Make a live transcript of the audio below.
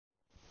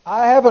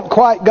I haven't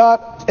quite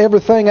got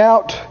everything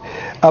out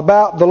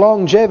about the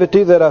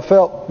longevity that I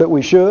felt that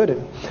we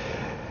should.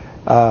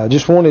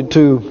 Just wanted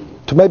to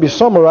maybe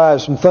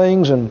summarize some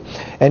things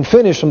and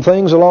finish some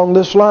things along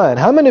this line.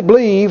 How many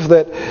believe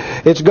that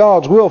it's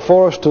God's will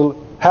for us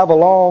to have a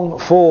long,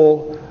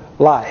 full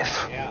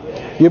life?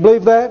 You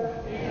believe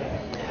that?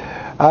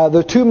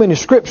 There are too many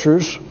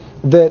scriptures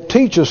that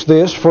teach us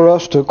this for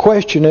us to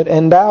question it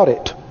and doubt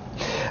it.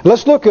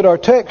 Let's look at our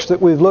text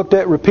that we've looked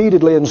at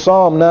repeatedly in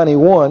Psalm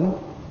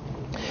 91.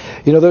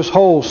 You know, this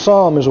whole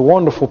psalm is a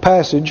wonderful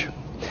passage.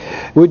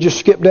 We just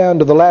skip down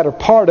to the latter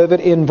part of it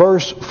in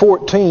verse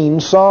 14.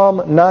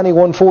 Psalm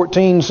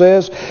 91:14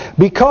 says,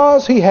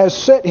 "Because he has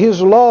set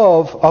his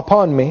love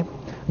upon me,"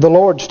 the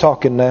Lord's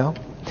talking now,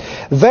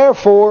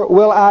 "therefore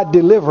will I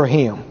deliver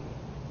him."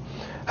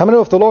 How many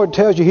know if the Lord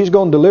tells you He's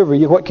going to deliver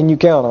you, what can you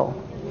count on?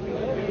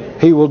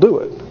 He will do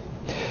it.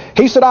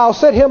 He said, "I'll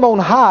set him on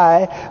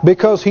high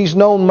because he's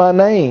known my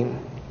name.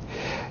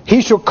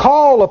 He shall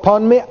call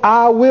upon me,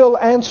 I will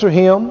answer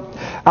him.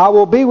 I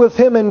will be with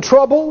him in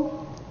trouble.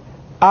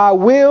 I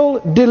will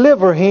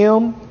deliver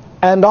him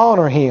and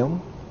honor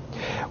him.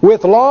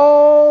 With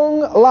long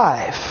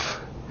life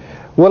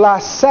will I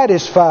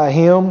satisfy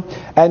him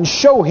and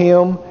show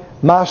him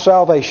my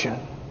salvation."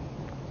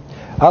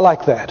 I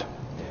like that.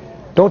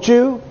 Don't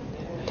you?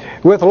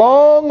 With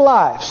long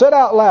life. Say it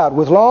out loud.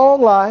 With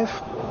long life,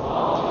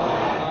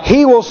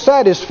 He will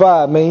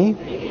satisfy me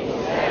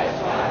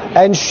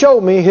and show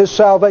me His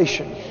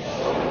salvation.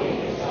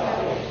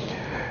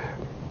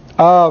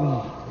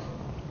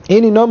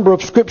 Any number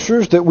of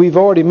scriptures that we've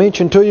already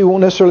mentioned to you.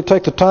 Won't necessarily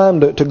take the time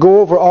to go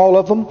over all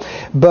of them.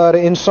 But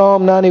in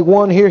Psalm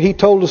 91 here, He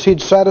told us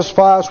He'd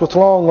satisfy us with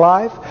long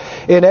life.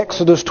 In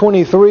Exodus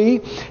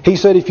 23, He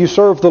said, if you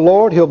serve the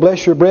Lord, He'll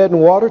bless your bread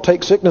and water,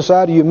 take sickness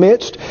out of your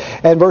midst.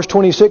 And verse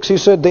 26, He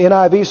said, the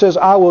NIV says,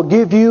 I will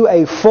give you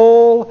a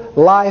full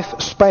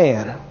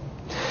lifespan.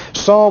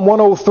 Psalm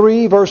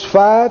 103 verse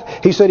 5,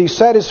 He said, He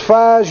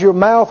satisfies your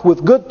mouth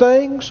with good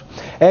things,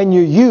 and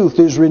your youth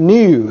is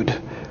renewed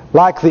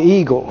like the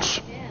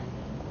eagles.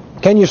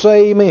 Can you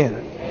say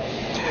amen?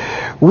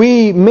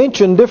 We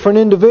mentioned different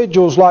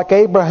individuals like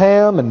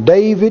Abraham and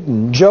David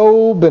and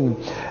Job and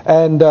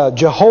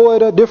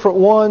Jehoiada, different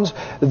ones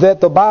that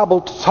the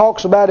Bible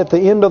talks about at the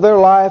end of their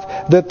life,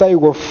 that they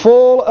were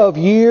full of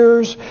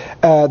years.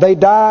 They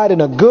died in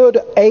a good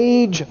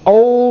age,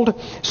 old,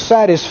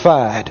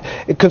 satisfied.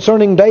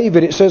 Concerning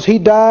David, it says he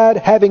died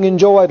having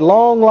enjoyed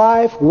long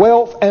life,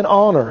 wealth, and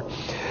honor.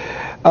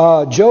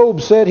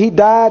 Job said he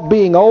died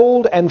being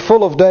old and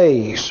full of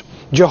days.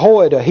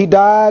 Jehoiada, he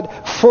died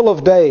full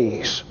of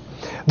days.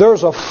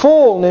 There's a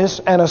fullness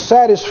and a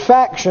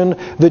satisfaction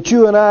that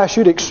you and I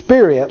should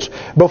experience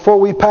before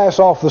we pass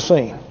off the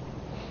scene.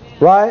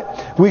 Right?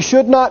 We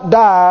should not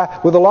die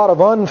with a lot of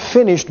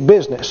unfinished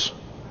business.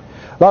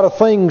 A lot of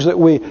things that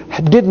we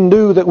didn't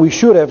do that we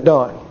should have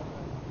done.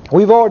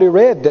 We've already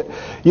read that,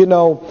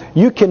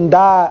 you can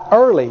die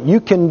early. You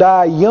can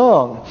die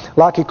young.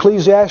 Like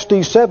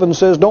Ecclesiastes 7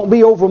 says, don't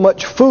be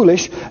overmuch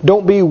foolish.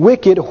 Don't be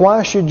wicked.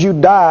 Why should you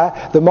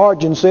die? The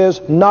margin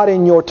says, not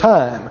in your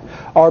time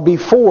or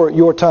before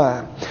your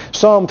time.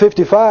 Psalm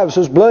 55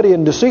 says, bloody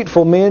and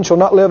deceitful men shall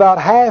not live out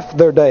half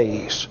their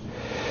days.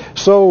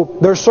 So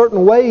there's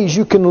certain ways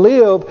you can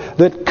live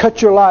that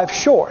cut your life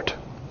short.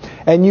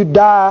 And you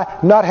die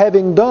not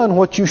having done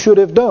what you should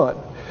have done.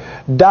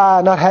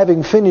 Die not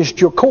having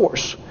finished your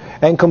course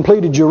and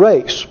completed your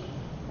race.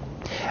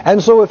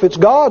 And so if it's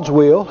God's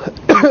will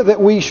that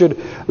we should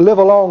live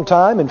a long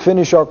time and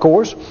finish our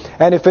course,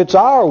 and if it's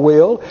our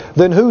will,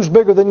 then who's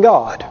bigger than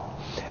God?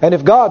 And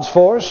if God's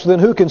for us, then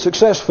who can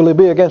successfully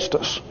be against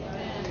us?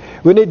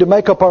 We need to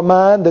make up our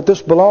mind that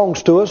this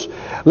belongs to us.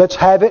 Let's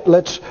have it.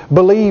 Let's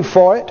believe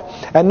for it.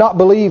 And not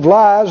believe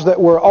lies that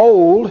we're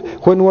old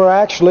when we're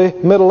actually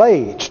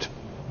middle-aged.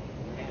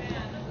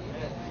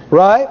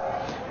 Right?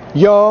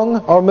 Young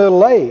or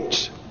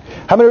middle-aged.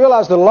 How many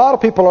realize that a lot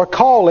of people are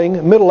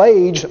calling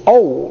middle-aged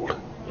old?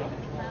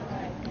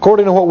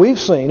 According to what we've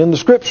seen in the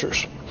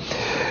Scriptures.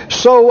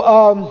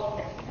 So,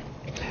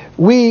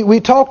 we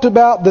talked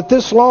about that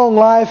this long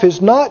life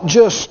is not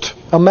just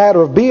a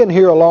matter of being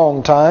here a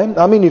long time.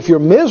 I mean, if you're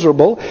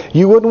miserable,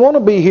 you wouldn't want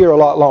to be here a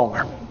lot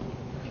longer.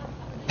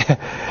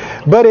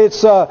 But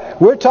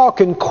we're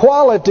talking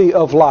quality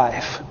of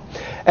life.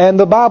 And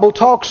the Bible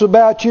talks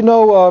about,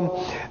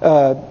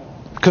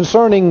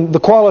 concerning the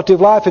quality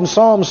of life in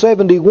Psalm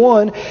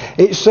 71,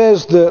 it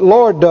says, the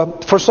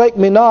Lord, forsake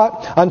me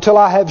not until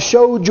I have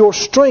showed your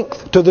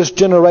strength to this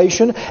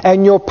generation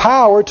and your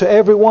power to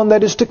everyone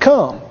that is to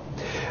come.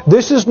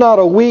 This is not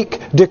a weak,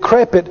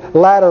 decrepit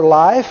latter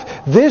life.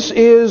 This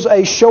is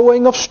a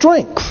showing of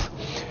strength.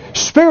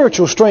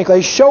 Spiritual strength,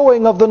 a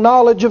showing of the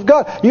knowledge of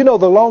God. The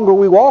longer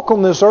we walk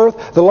on this earth,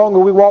 the longer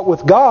we walk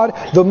with God,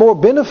 the more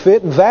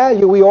benefit and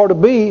value we ought to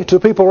be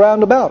to people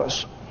around about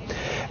us.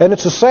 And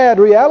it's a sad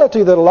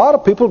reality that a lot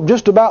of people,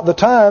 just about the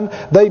time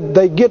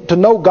they get to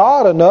know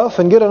God enough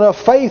and get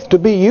enough faith to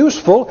be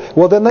useful,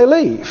 well, then they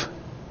leave.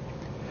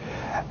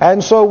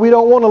 And so we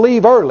don't want to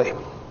leave early.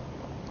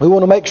 We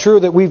want to make sure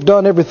that we've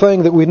done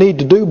everything that we need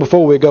to do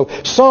before we go.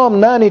 Psalm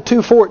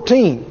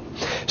 92:14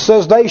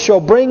 says, they shall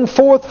bring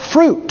forth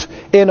fruit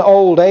in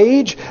old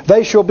age.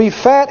 They shall be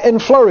fat and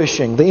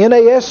flourishing. The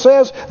NAS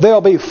says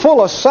they'll be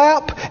full of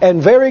sap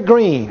and very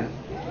green.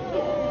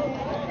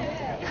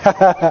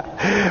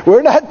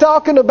 We're not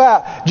talking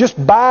about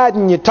just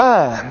biding your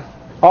time,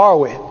 are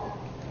we?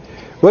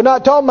 We're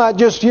not talking about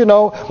just,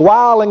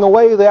 whiling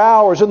away the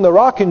hours in the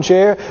rocking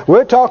chair.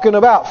 We're talking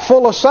about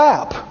full of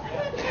sap.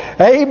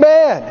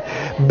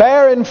 Amen.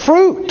 Bearing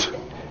fruit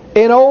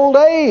in old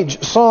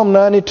age, Psalm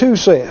 92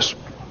 says.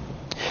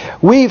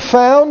 We've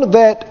found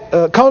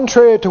that,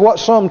 contrary to what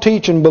some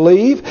teach and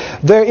believe,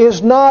 there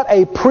is not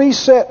a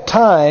preset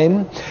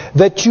time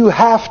that you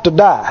have to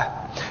die.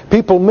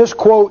 People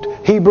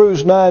misquote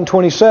Hebrews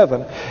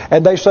 9:27,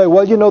 and they say,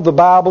 well, the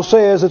Bible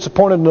says it's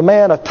appointed unto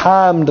man a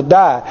time to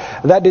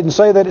die. That didn't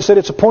say that. It said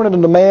it's appointed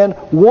unto man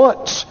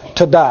once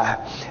to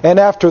die. And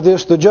after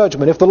this, the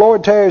judgment. If the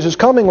Lord tarries is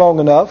coming long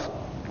enough,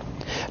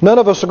 none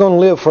of us are going to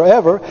live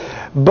forever,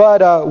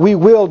 but we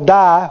will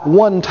die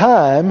one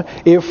time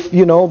if,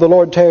 the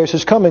Lord tarries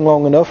is coming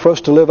long enough for us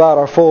to live out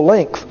our full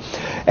length.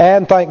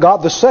 And thank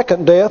God the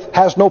second death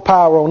has no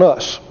power on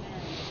us.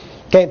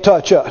 Can't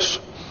touch us.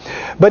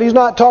 But he's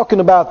not talking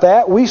about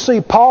that. We see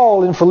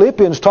Paul in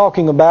Philippians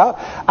talking about,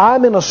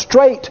 I'm in a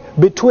strait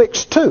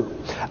betwixt two.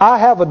 I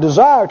have a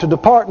desire to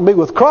depart and be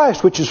with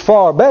Christ, which is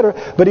far better,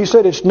 but he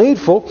said it's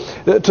needful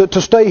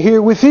to stay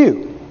here with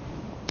you.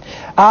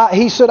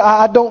 He said,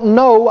 I don't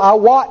know, I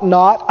wot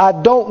not,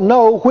 I don't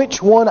know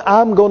which one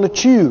I'm going to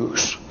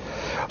choose.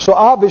 So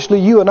obviously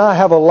you and I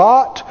have a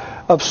lot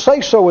of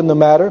say-so in the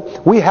matter.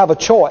 We have a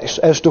choice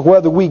as to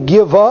whether we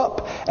give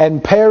up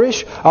and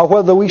perish or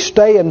whether we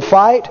stay and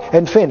fight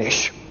and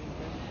finish.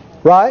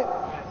 Right?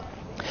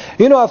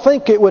 I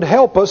think it would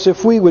help us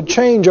if we would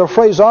change our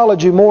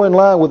phraseology more in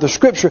line with the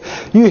Scripture.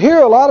 You hear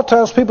a lot of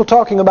times people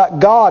talking about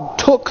God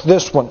took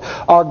this one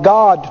or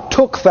God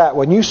took that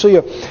one. You see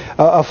a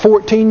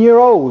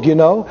 14-year-old,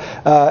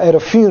 at a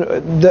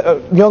funeral,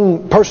 a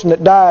young person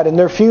that died in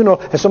their funeral,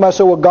 and somebody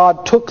said, well,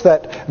 God took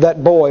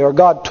that boy or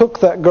God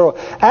took that girl.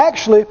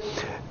 Actually,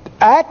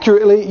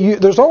 accurately,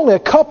 there's only a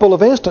couple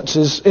of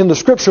instances in the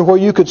Scripture where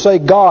you could say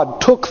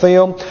God took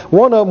them.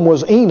 One of them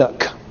was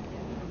Enoch.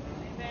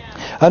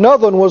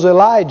 Another one was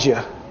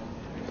Elijah.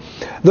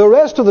 The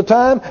rest of the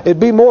time, it'd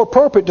be more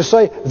appropriate to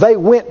say they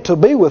went to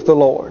be with the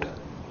Lord.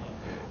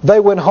 They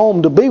went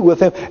home to be with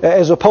Him,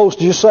 as opposed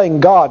to just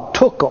saying God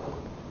took them.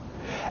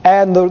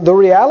 And the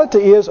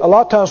reality is, a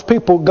lot of times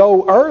people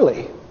go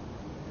early.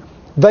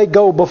 They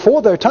go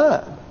before their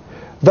time.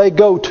 They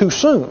go too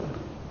soon.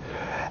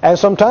 And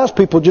sometimes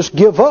people just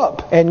give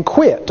up and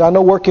quit. I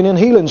know working in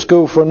healing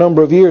school for a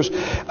number of years,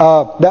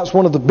 that's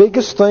one of the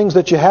biggest things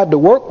that you had to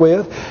work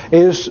with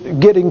is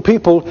getting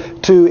people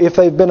to, if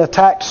they've been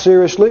attacked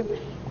seriously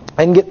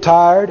and get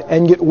tired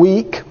and get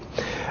weak,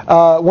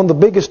 one of the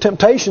biggest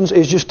temptations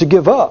is just to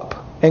give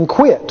up and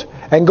quit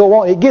and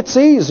go on. It gets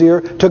easier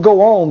to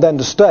go on than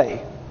to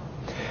stay.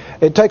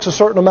 It takes a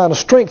certain amount of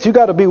strength. You've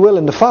got to be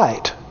willing to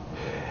fight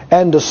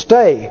and to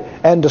stay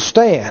and to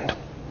stand.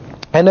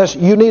 And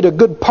you need a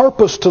good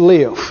purpose to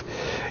live.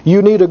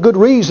 You need a good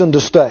reason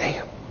to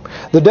stay.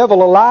 The devil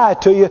will lie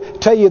to you,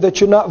 tell you that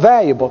you're not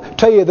valuable,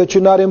 tell you that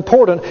you're not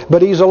important,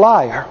 but he's a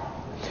liar.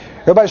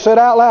 Everybody say it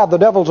out loud, the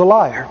devil's a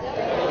liar.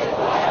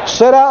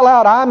 Say it out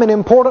loud, I'm an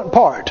important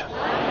part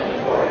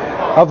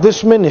of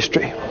this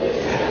ministry.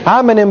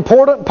 I'm an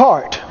important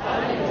part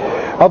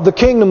of the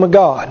kingdom of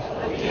God,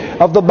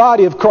 of the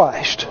body of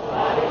Christ.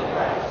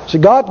 See,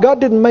 God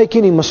didn't make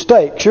any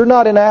mistakes. You're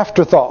not an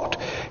afterthought.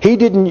 You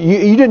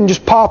didn't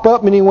just pop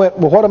up and He went,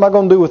 well, what am I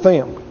going to do with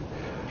them?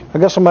 I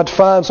guess I'm going to have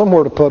to find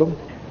somewhere to put them.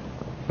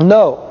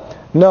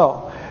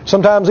 No.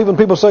 Sometimes even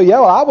people say,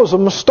 yeah, well, I was a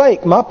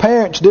mistake. My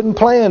parents didn't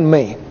plan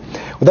me.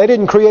 Well, they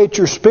didn't create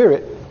your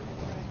spirit.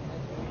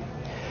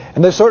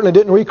 And they certainly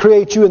didn't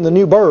recreate you in the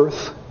new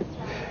birth.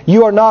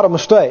 You are not a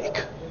mistake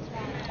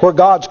where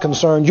God's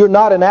concerned. You're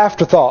not an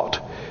afterthought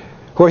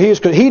where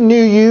He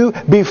knew you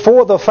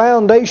before the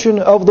foundation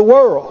of the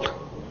world.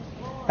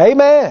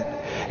 Amen.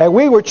 And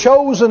we were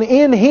chosen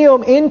in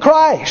Him, in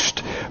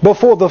Christ,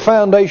 before the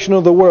foundation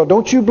of the world.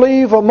 Don't you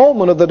believe a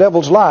moment of the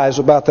devil's lies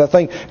about that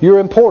thing. You're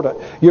important.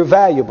 You're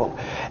valuable.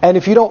 And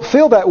if you don't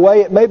feel that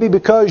way, it may be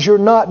because you're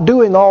not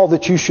doing all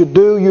that you should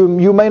do.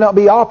 You may not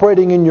be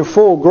operating in your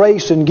full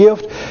grace and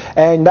gift,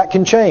 and that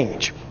can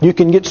change. You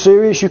can get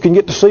serious. You can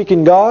get to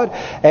seeking God.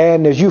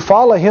 And as you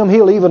follow Him,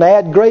 He'll even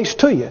add grace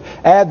to you,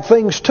 add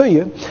things to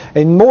you.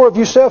 And more of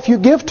yourself you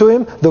give to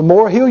Him, the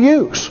more He'll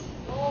use.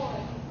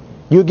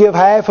 You give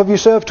half of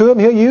yourself to Him,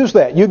 He'll use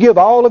that. You give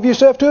all of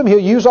yourself to Him, He'll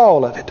use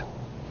all of it.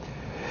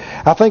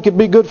 I think it'd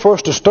be good for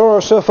us to stir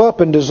ourselves up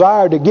and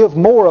desire to give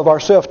more of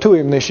ourselves to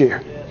Him this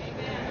year.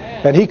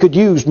 And He could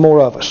use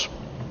more of us.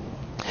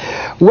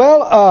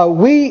 Well,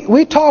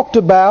 we talked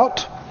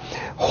about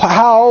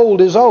how old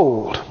is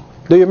old.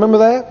 Do you remember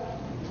that?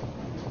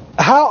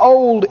 How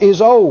old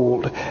is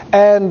old?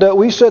 And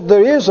we said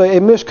there is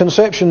a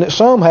misconception that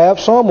some have.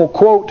 Some will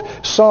quote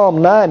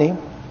Psalm 90.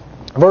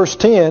 verse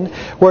 10,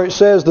 where it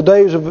says the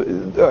days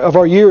of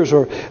our years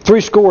are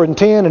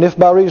 70, and if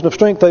by reason of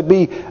strength they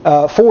be 80,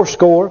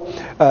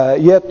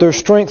 yet their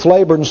strength,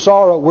 labor, and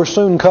sorrow were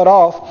soon cut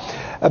off.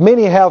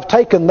 Many have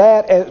taken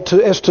that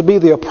as to be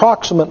the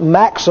approximate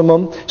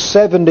maximum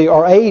 70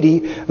 or 80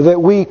 that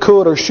we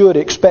could or should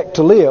expect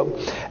to live.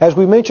 As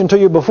we mentioned to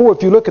you before,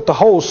 if you look at the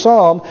whole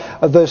psalm,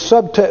 the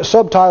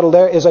subtitle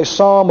there is a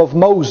psalm of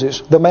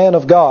Moses, the man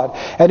of God.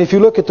 And if you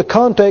look at the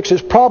context,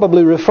 it's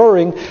probably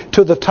referring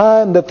to the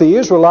time that the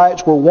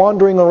Israelites were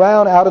wandering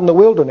around out in the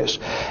wilderness.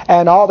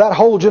 And all that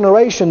whole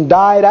generation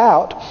died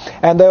out,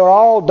 and they were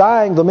all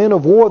dying. The men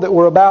of war that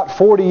were about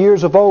 40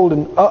 years of old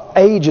and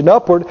age and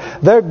upward,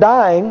 they're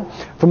dying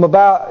from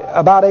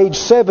about age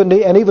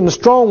 70, and even the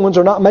strong ones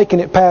are not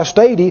making it past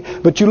 80.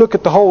 But you look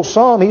at the whole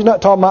psalm, he's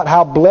not talking about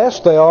how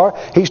blessed they are.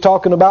 He's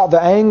talking about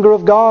the anger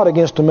of God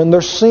against them and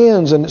their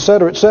sins, and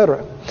etc.,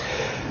 etc.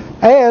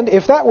 And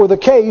if that were the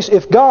case,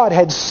 if God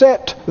had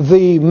set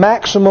the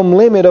maximum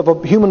limit of a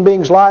human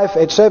being's life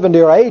at 70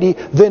 or 80,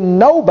 then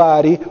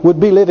nobody would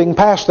be living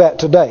past that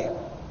today.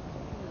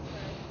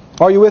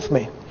 Are you with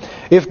me?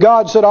 If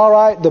God said, all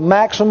right, the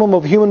maximum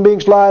of human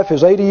being's life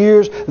is 80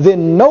 years,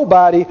 then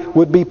nobody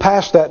would be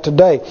past that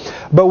today.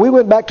 But we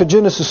went back to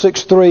Genesis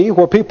 6:3,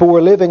 where people were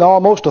living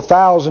almost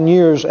 1,000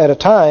 years at a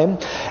time.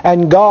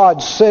 And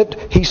God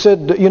said, He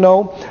said,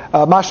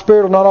 my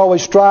spirit will not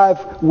always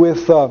strive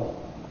with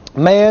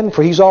man,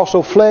 for he's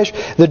also flesh.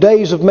 The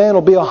days of man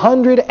will be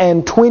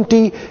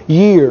 120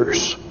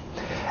 years.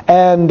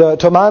 And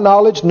to my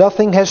knowledge,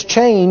 nothing has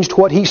changed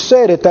what He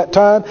said at that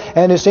time.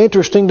 And it's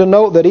interesting to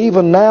note that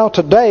even now,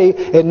 today,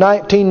 in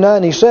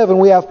 1997,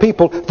 we have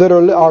people that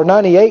are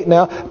 98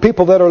 now,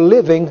 people that are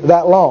living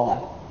that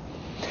long.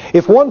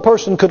 If one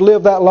person could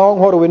live that long,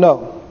 what do we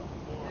know?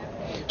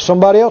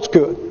 Somebody else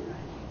could.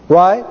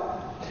 Right?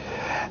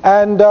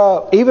 And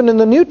even in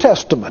the New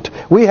Testament,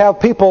 we have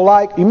people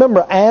like, you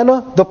remember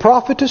Anna, the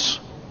prophetess?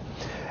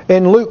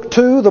 In Luke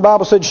 2, the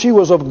Bible said she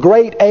was of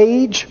great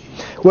age.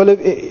 Well,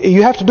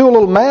 you have to do a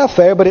little math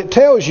there, but it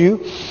tells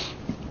you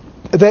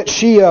that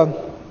she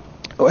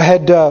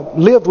had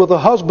lived with a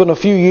husband a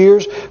few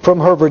years from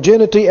her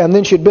virginity, and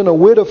then she'd been a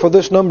widow for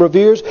this number of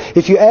years.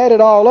 If you add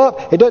it all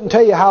up, it doesn't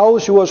tell you how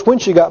old she was when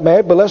she got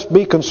married, but let's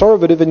be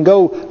conservative and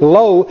go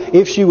low.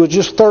 If she was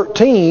just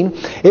 13,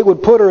 it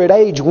would put her at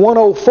age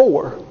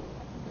 104,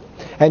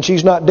 and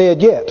she's not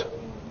dead yet.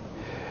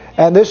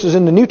 And this is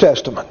in the New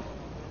Testament.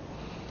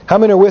 How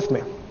many are with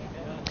me?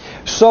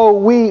 So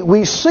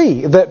we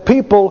see that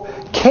people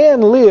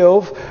can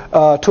live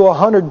to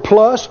 100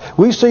 plus.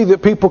 We see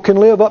that people can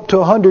live up to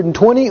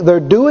 120. They're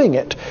doing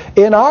it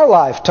in our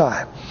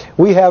lifetime.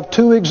 We have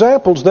two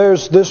examples.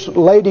 There's this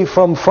lady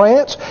from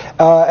France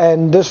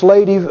and this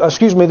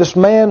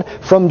man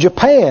from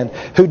Japan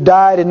who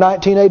died in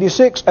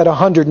 1986 at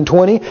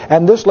 120.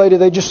 And this lady,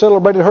 they just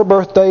celebrated her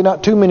birthday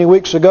not too many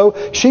weeks ago.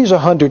 She's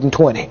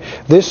 120.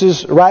 This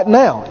is right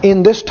now,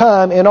 in this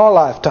time, in our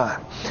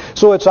lifetime.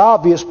 So it's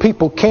obvious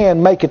people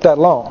can make it that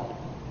long.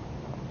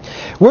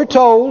 We're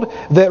told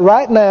that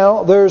right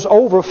now there's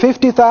over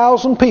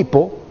 50,000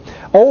 people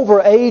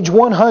over age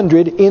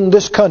 100 in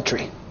this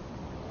country.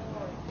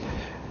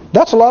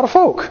 That's a lot of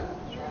folk.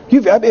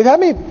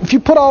 If you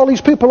put all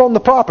these people on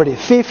the property,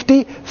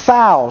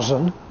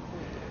 50,000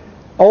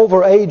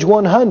 over age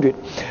 100.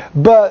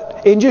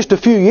 But in just a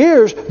few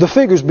years, the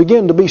figures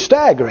begin to be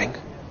staggering.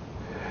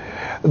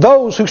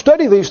 Those who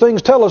study these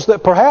things tell us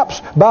that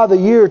perhaps by the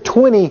year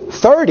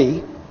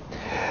 2030,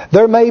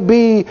 there may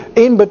be,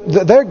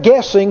 they're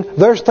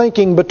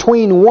thinking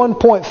between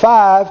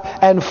 1.5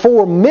 and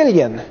 4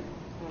 million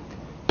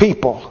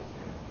people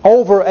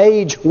over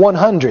age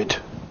 100.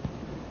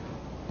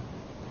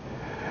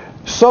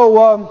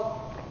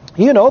 So,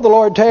 the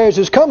Lord tarries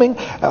His coming.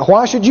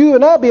 Why should you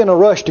and I be in a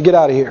rush to get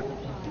out of here?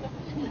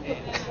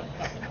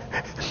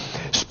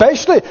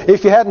 Especially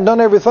if you hadn't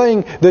done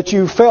everything that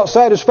you felt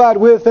satisfied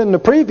with in the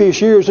previous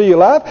years of your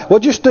life. Well,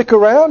 just stick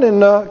around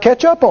and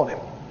catch up on Him.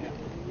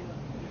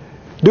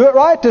 Do it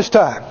right this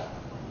time.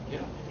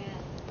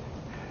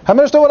 How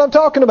many understand what I'm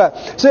talking about?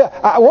 See,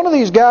 one of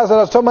these guys that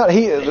I was talking about,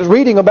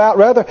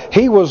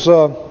 he was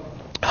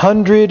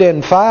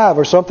 105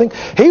 or something.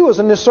 He was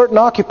in this certain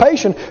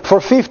occupation for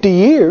 50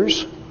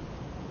 years.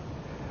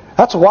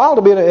 That's a while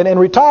to be and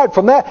retired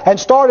from that and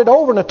started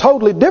over in a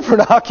totally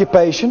different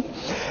occupation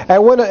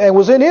and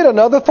was in it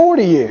another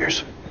 40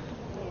 years.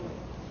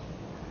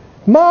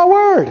 My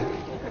word.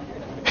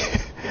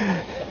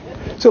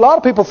 So a lot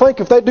of people think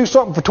if they do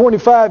something for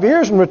 25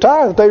 years and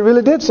retire that they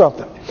really did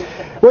something.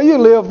 Well, you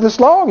live this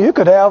long, you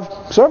could have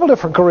several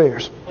different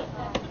careers.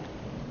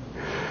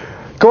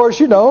 Of course,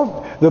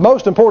 the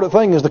most important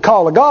thing is the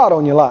call of God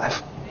on your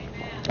life.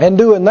 And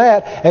doing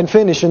that and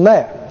finishing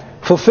that.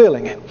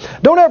 Fulfilling it.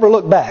 Don't ever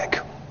look back.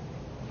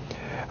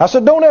 I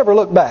said, don't ever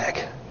look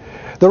back.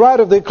 The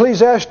writer of the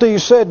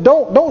Ecclesiastes said,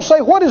 don't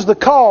say, what is the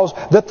cause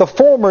that the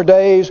former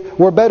days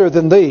were better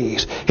than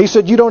these? He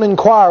said, you don't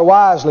inquire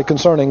wisely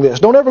concerning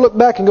this. Don't ever look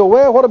back and go,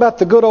 well, what about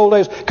the good old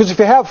days? Because if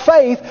you have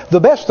faith, the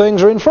best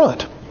things are in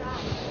front.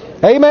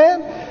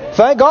 Amen?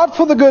 Thank God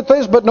for the good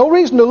things, but no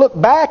reason to look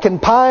back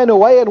and pine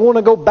away and want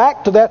to go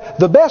back to that.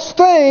 The best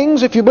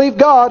things, if you believe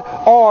God,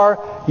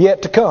 are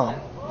yet to come.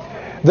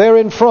 They're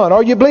in front.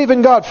 Are you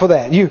believing God for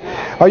that?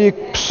 Are you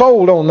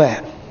sold on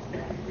that?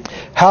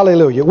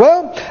 Hallelujah.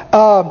 Well,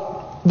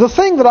 the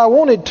thing that I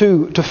wanted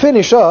to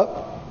finish up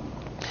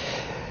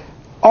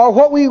are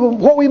what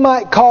we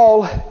might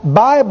call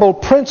Bible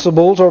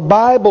principles or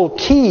Bible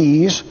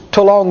keys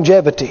to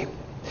longevity.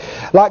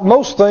 Like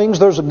most things,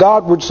 there's a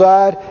Godward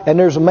side and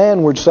there's a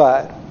manward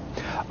side.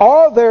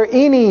 Are there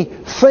any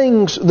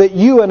things that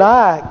you and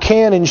I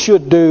can and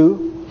should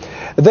do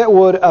that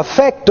would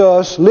affect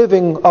us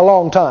living a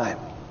long time?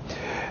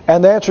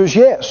 And the answer is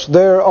yes.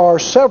 There are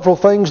several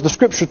things the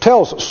Scripture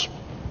tells us.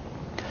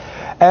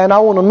 And I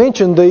want to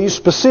mention these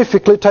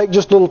specifically, take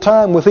just a little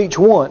time with each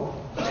one.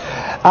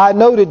 I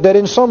noted that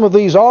in some of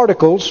these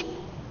articles,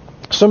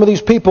 some of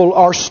these people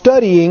are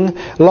studying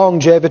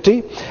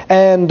longevity,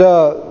 and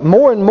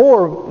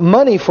more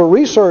money for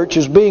research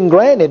is being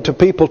granted to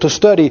people to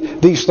study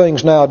these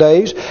things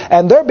nowadays.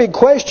 And their big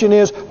question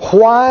is,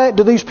 why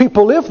do these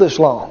people live this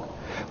long?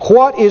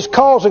 What is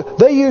causing?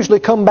 They usually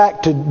come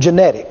back to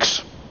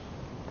genetics.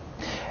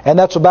 And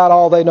that's about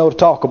all they know to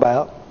talk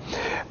about.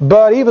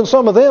 But even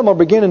some of them are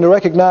beginning to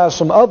recognize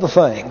some other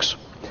things.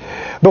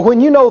 But when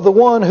you know the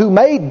one who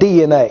made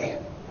DNA,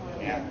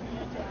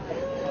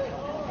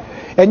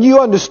 and you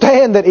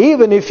understand that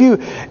even if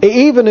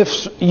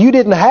you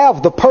didn't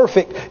have the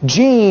perfect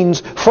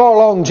genes for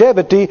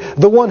longevity,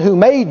 the one who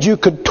made you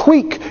could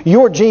tweak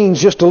your genes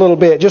just a little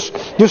bit.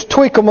 Just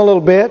tweak them a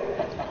little bit.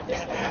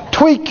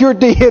 Tweak your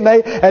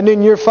DNA, and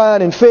then you're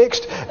fine and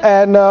fixed.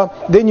 And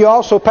then you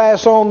also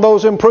pass on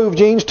those improved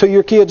genes to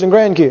your kids and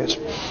grandkids.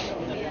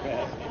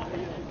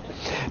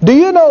 Do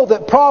you know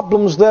that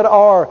problems that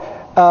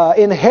are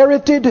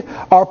inherited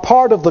are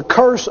part of the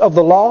curse of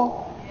the law?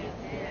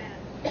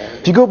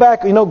 If you go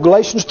back,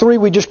 Galatians 3,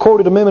 we just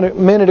quoted a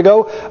minute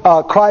ago,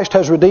 Christ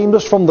has redeemed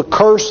us from the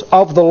curse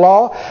of the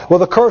law. Well,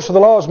 the curse of the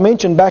law is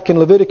mentioned back in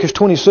Leviticus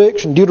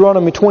 26 and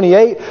Deuteronomy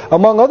 28,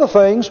 among other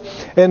things.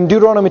 In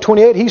Deuteronomy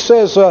 28, he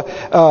says,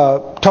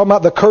 talking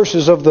about the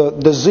curses of the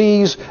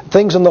disease,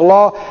 things in the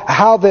law,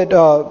 how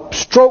that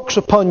strokes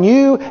upon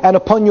you and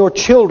upon your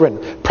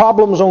children,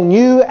 problems on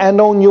you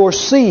and on your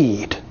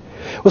seed.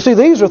 Well, see,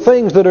 these are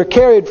things that are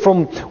carried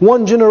from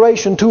one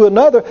generation to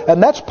another,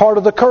 and that's part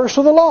of the curse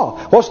of the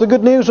law. What's the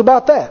good news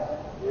about that?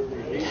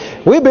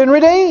 We've been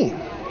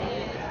redeemed.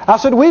 I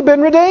said we've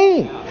been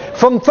redeemed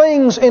from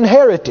things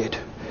inherited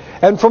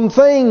and from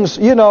things,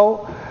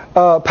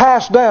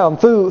 passed down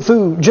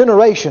through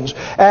generations.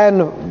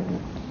 And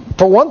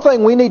for one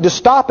thing, we need to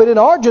stop it in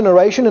our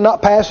generation and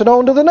not pass it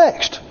on to the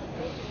next.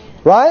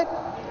 Right?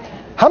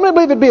 How many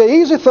believe it'd be an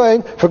easy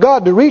thing for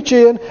God to reach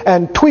in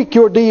and tweak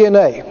your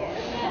DNA?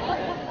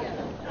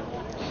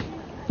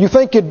 You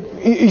think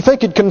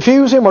it'd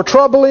confuse him or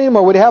trouble him,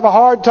 or would he have a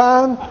hard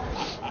time?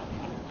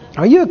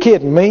 Are you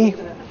kidding me?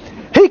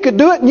 He could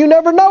do it and you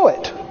never know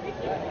it.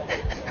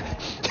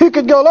 You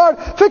could go, Lord,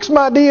 fix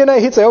my DNA.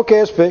 He'd say, okay,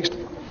 it's fixed.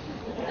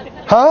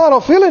 I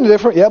don't feel any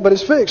different. Yeah, but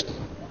it's fixed.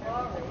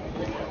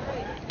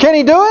 Can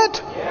he do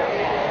it?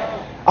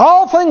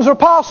 All things are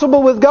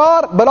possible with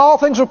God, but all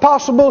things are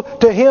possible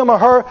to him or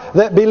her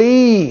that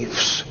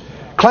believes.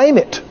 Claim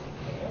it.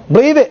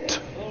 Believe it.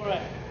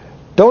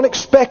 Don't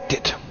expect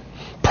it.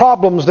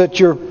 Problems that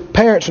your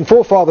parents and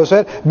forefathers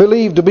had,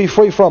 believe to be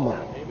free from them.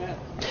 Amen.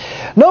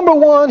 Number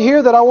one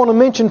here that I want to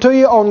mention to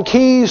you on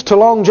keys to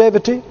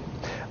longevity,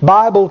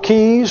 Bible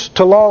keys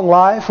to long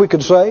life, we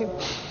could say.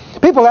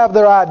 People have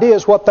their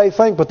ideas, what they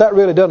think, but that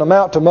really doesn't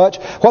amount to much.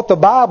 What the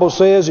Bible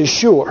says is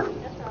sure.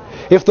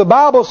 If the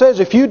Bible says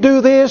if you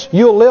do this,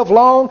 you'll live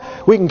long,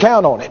 we can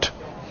count on it.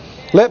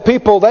 Let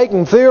people, they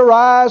can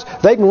theorize,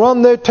 they can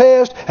run their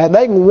test, and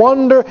they can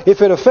wonder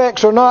if it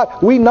affects or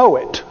not. We know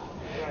it.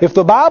 If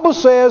the Bible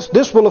says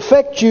this will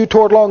affect you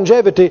toward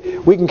longevity,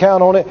 we can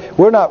count on it.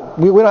 We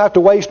don't have to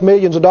waste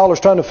millions of dollars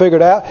trying to figure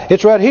it out.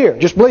 It's right here.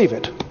 Just believe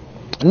it.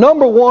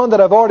 Number one that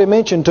I've already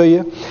mentioned to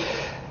you,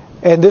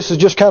 and this is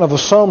just kind of a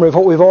summary of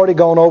what we've already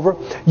gone over.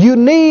 You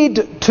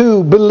need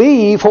to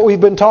believe what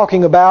we've been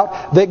talking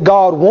about, that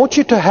God wants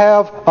you to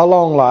have a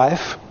long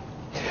life.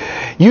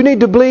 You need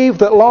to believe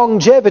that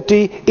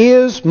longevity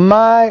is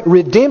my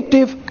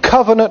redemptive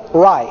covenant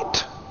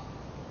right.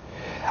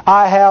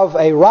 I have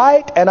a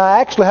right and I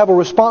actually have a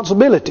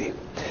responsibility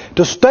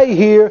to stay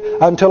here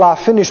until I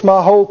finish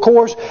my whole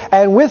course.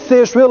 And with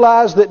this,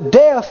 realize that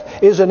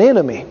death is an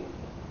enemy.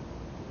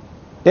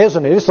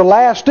 Isn't it? It's the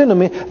last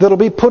enemy that'll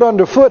be put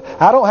underfoot.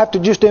 I don't have to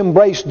just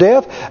embrace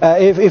death.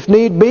 If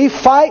need be,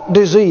 fight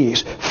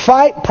disease.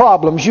 Fight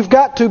problems. You've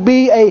got to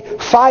be a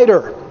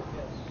fighter.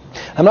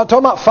 I'm not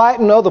talking about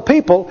fighting other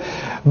people,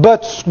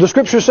 but the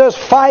Scripture says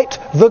fight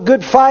the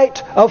good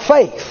fight of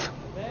faith.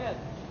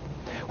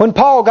 When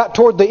Paul got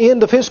toward the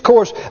end of his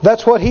course,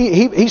 that's what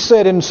he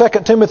said in 2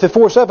 Timothy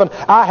 4:7.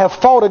 I have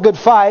fought a good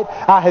fight.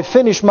 I have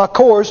finished my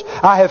course.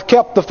 I have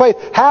kept the faith.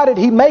 How did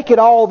he make it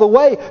all the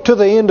way to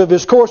the end of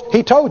his course?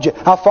 He told you,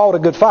 I fought a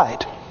good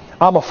fight.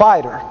 I'm a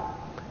fighter.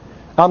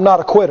 I'm not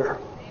a quitter.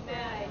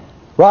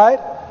 Right?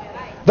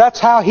 That's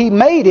how he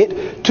made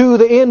it to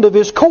the end of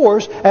his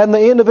course, and the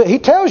end of it, he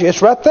tells you,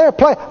 it's right there,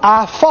 plain.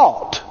 I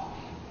fought.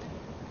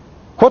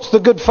 What's the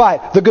good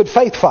fight? The good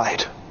faith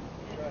fight.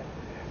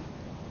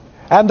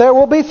 And there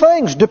will be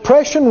things.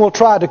 Depression will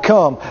try to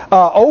come.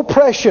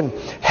 Oppression,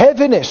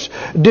 heaviness,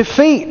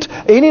 defeat,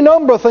 any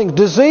number of things.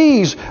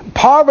 Disease,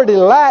 poverty,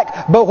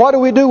 lack. But what do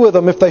we do with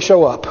them if they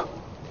show up?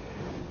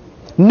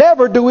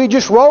 Never do we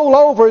just roll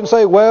over and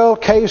say, well,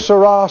 que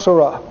sera,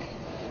 sera.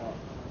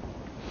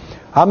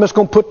 I'm just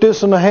going to put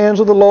this in the hands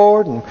of the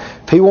Lord, and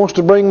if He wants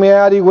to bring me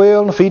out, He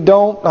will, and if He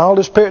don't, I'll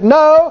just perish.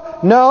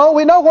 No,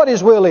 we know what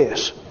His will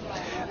is.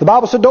 The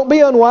Bible said, don't be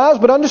unwise,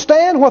 but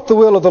understand what the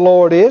will of the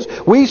Lord is.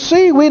 We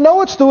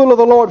know it's the will of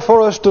the Lord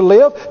for us to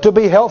live, to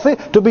be healthy,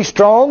 to be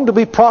strong, to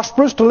be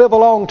prosperous, to live a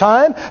long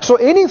time. So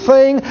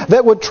anything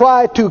that would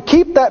try to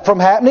keep that from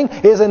happening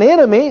is an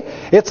enemy.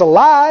 It's a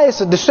lie.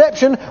 It's a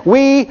deception.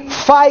 We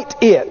fight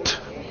it.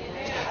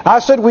 I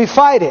said we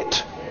fight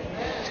it.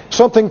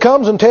 Something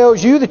comes and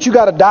tells you that you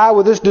got to die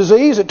with this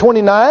disease at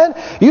 29.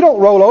 You don't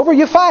roll over,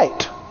 you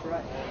fight.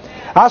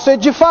 I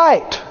said you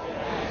fight.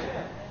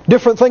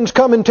 Different things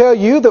come and tell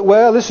you that,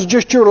 well, this is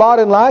just your lot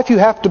in life. You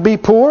have to be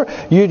poor.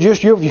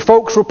 Your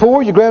folks were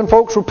poor. Your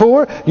grandfolks were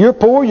poor. You're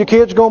poor. Your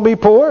kids are going to be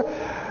poor.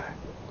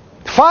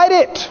 Fight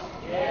it.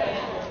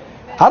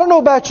 I don't know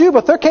about you,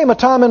 but there came a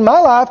time in my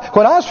life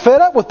when I was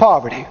fed up with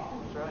poverty.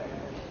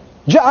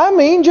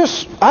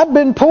 I've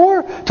been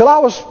poor till I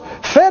was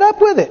fed up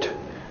with it.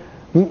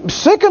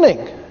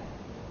 Sickening.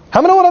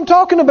 How many know what I'm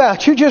talking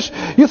about? You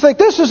think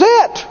this is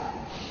it.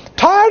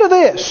 Tired of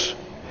this.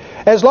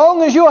 As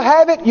long as you'll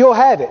have it, you'll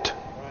have it.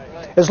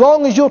 As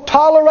long as you'll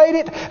tolerate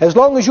it, as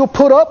long as you'll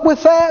put up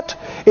with that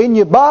in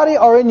your body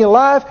or in your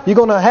life, you're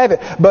going to have it.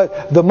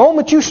 But the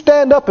moment you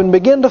stand up and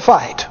begin to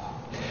fight,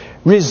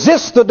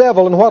 resist the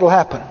devil, and what will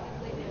happen?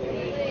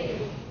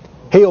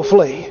 He'll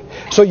flee.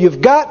 So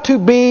you've got to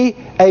be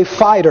a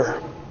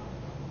fighter.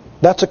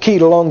 That's a key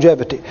to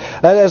longevity.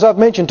 As I've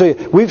mentioned to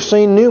you, we've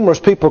seen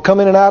numerous people come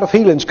in and out of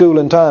healing school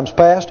in times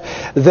past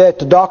that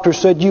the doctor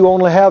said you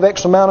only have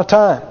X amount of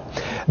time,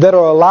 that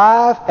are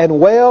alive and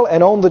well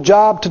and on the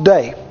job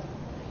today,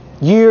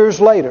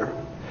 years later.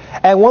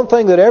 And one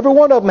thing that every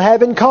one of them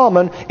have in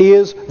common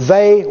is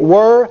they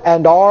were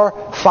and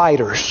are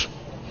fighters.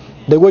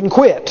 They wouldn't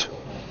quit.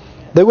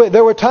 There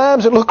were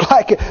times it looked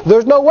like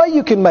there's no way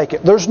you can make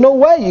it. There's no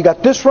way. You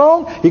got this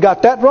wrong. You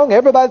got that wrong.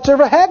 Everybody that's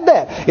ever had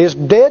that is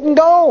dead and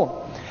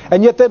gone.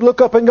 And yet they'd look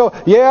up and go,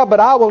 yeah,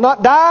 but I will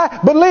not die,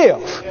 but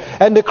live.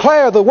 And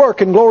declare the work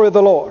and glory of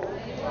the Lord.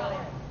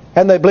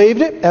 And they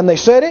believed it, and they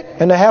said it,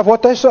 and they have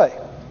what they say.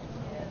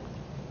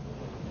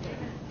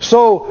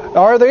 So,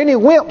 are there any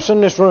wimps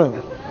in this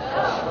room?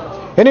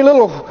 Any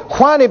little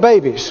whiny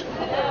babies?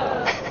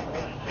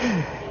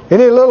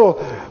 Any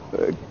little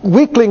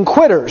weakling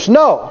quitters?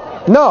 No.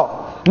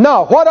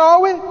 What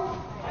are we?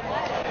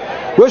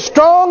 We're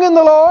strong in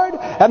the Lord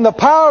and the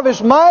power of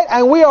His might,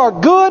 and we are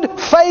good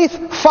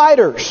faith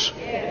fighters.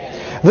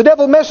 The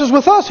devil messes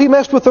with us. He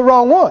messed with the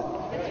wrong one.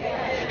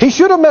 He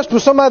should have messed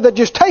with somebody that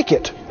just take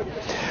it.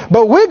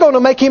 But we're going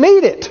to make him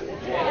eat it.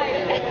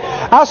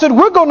 I said,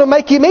 we're going to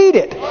make him eat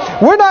it.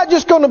 We're not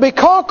just going to be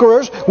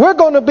conquerors. We're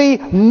going to be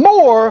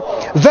more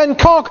than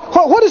conquerors.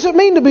 What does it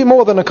mean to be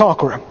more than a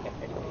conqueror?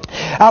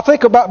 I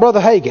think about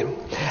Brother Hagin.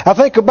 I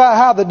think about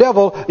how the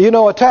devil,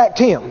 attacked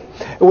him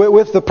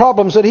with the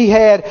problems that he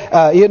had,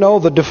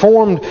 the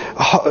deformed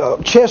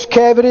chest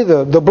cavity,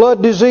 the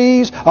blood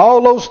disease,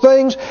 all those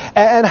things,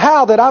 and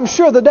how that I'm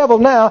sure the devil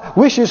now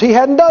wishes he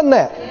hadn't done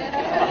that.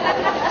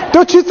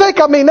 Don't you think?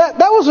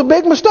 That was a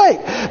big mistake.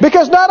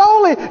 Because not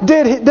only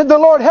did the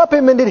Lord help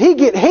him and did he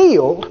get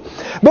healed,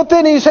 but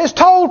then he has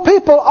told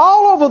people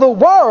all over the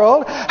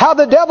world how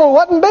the devil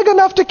wasn't big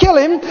enough to kill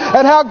him,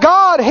 and how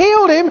God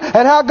healed him,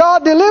 and how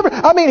God delivered.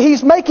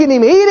 He's making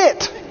him eat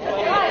it.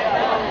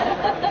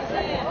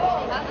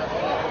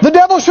 The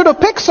devil should have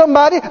picked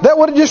somebody that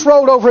would have just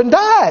rolled over and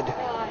died.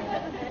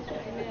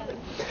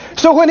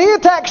 So when he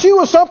attacks you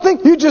with something,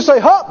 you just say,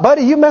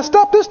 buddy, you messed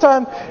up this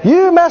time.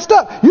 You messed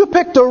up. You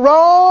picked the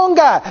wrong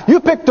guy. You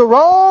picked the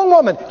wrong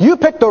woman. You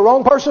picked the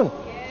wrong person.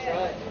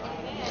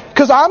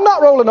 Because I'm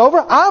not rolling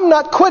over. I'm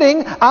not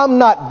quitting. I'm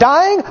not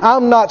dying.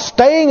 I'm not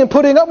staying and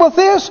putting up with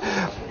this.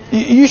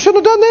 You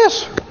shouldn't have done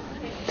this.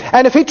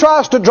 And if he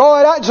tries to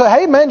draw it out and say,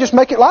 hey man, just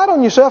make it light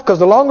on yourself, because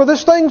the longer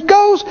this thing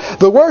goes,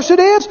 the worse it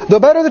is, the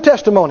better the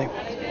testimony.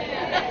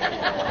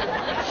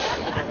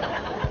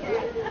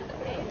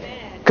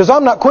 Because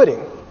I'm not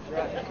quitting.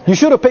 You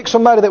should have picked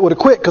somebody that would have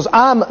quit, because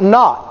I'm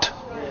not.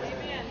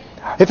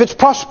 If it's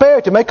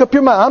prosperity, make up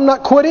your mind. I'm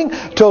not quitting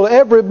till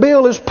every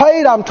bill is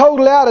paid. I'm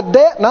totally out of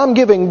debt, and I'm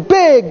giving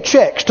big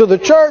checks to the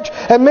church.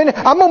 And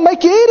I'm going to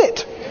make you eat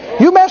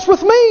it. You mess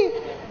with me.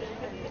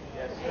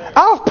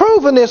 I've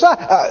proven this.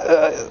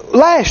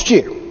 Last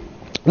year,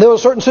 there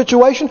was a certain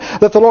situation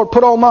that the Lord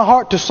put on my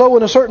heart to sow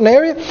in a certain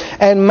area.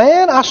 And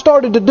man, I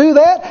started to do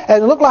that,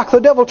 and it looked like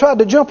the devil tried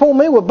to jump on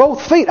me with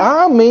both feet.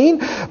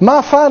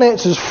 My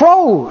finances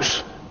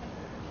froze.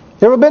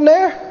 You ever been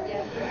there?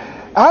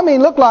 I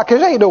mean, looked like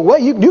there ain't no way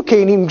you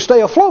can't even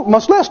stay afloat,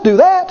 much less do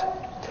that.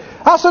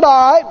 I said,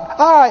 all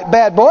right,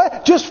 bad boy,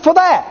 just for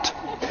that.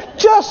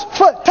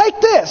 Take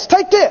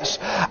this.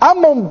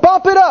 I'm going to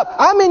bump it up.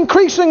 I'm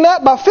increasing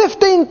that by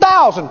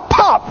 15,000.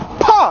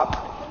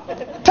 Pop.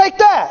 Take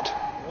that.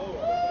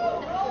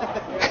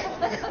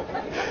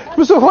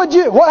 So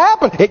what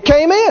happened? It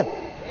came in.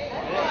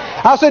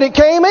 I said, it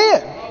came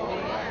in.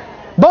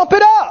 Bump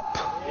it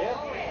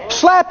up.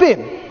 Slap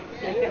him.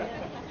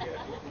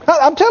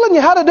 I'm telling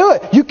you how to do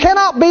it. You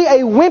cannot be a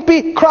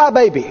wimpy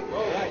crybaby.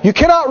 You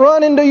cannot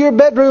run into your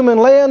bedroom and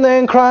lay in there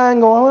and cry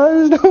and go,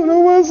 I just don't know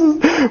why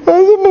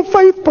I'm a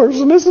faith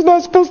person. This is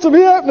not supposed to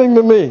be happening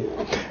to me.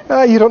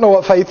 You don't know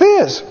what faith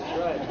is.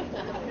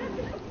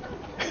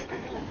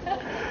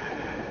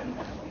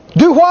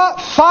 Do what?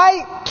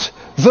 Fight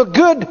the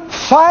good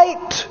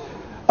fight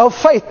of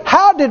faith.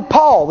 How did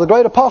Paul, the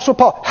great apostle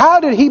Paul, how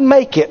did he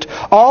make it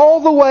all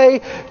the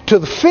way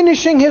to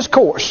finishing his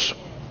course?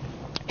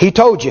 He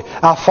told you,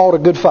 I fought a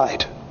good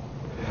fight.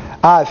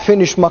 I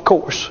finished my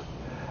course.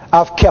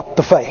 I've kept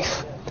the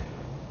faith.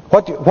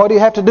 What do you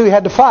have to do? You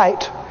had to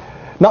fight.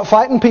 Not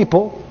fighting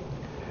people.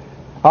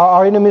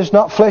 Our enemy is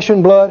not flesh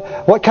and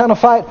blood. What kind of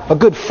fight? A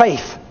good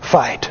faith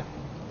fight.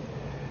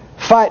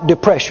 Fight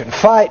depression.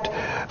 Fight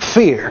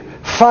fear.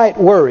 Fight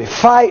worry.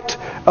 Fight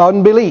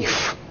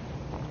unbelief.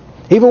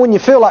 Even when you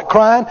feel like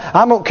crying,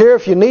 I don't care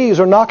if your knees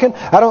are knocking.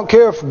 I don't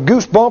care if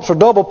goosebumps are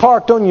double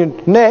parked on your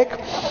neck.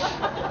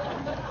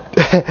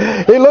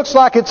 It looks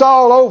like it's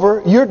all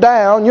over. You're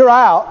down. You're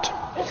out.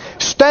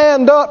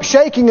 Stand up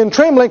shaking and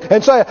trembling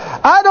and say,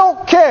 I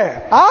don't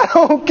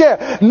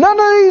care. None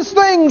of these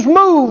things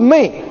move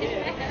me.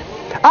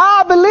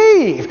 I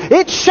believe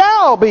it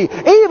shall be,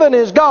 even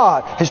as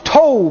God has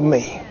told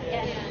me.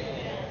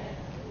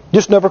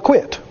 Just never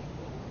quit.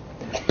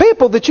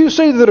 People that you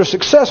see that are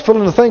successful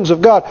in the things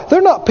of God,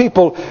 they're not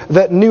people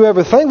that knew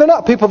everything. They're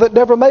not people that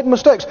never made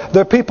mistakes.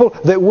 They're people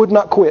that would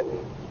not quit.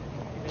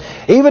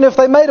 Even if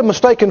they made a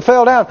mistake and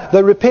fell down,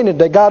 they repented,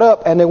 they got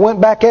up, and they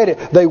went back at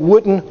it. They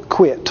wouldn't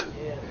quit.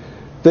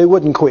 They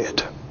wouldn't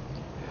quit.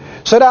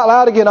 Say it out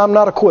loud again, I'm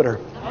not a quitter.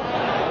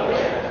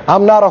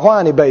 I'm not a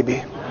whiny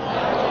baby.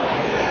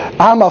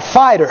 I'm a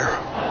fighter.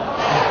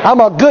 I'm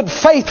a good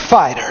faith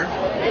fighter.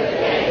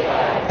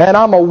 And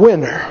I'm a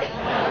winner.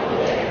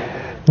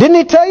 Didn't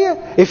He tell you?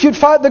 If you'd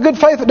fight the good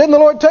faith, didn't the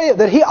Lord tell you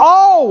that He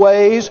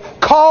always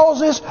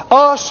causes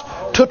us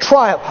to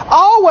triumph?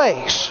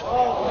 Always.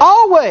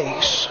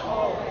 Always.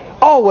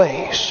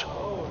 Always.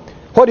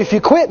 What if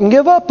you quit and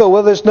give up though?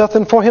 Well, there's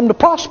nothing for Him to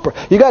prosper.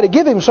 You got to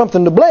give Him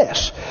something to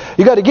bless.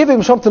 You got to give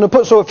Him something to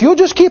put. So if you'll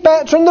just keep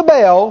answering the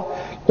bell,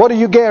 what are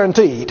you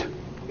guaranteed?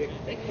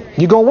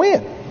 You're going to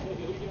win.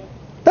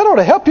 That ought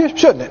to help you,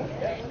 shouldn't it?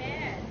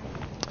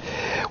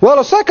 Well,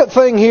 a second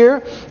thing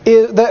here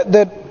is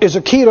that is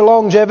a key to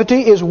longevity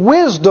is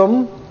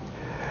wisdom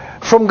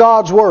from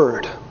God's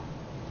Word.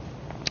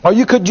 Or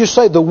you could just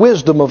say the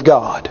wisdom of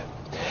God.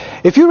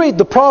 If you read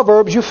the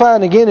Proverbs, you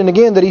find again and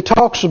again that He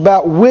talks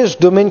about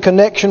wisdom in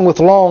connection with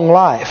long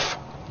life.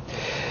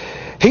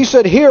 He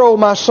said, Hear, O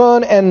my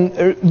son,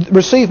 and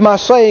receive my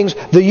sayings.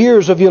 The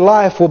years of your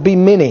life will be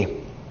many.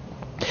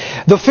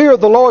 The fear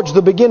of the Lord is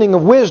the beginning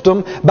of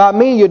wisdom. By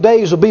me your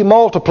days will be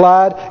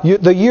multiplied.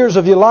 The years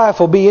of your life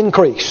will be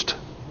increased.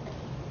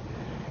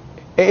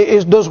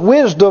 Does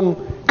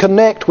wisdom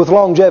connect with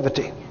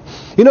longevity?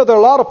 You know, there are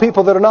a lot of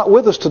people that are not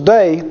with us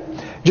today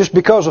just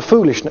because of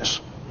foolishness.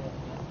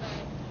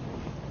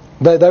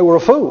 They were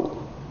a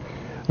fool.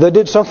 They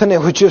did something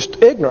that was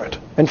just ignorant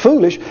and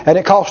foolish, and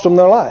it cost them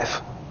their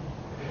life.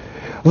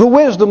 The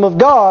wisdom of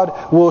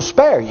God will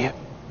spare you.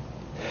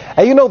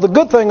 And you know, the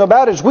good thing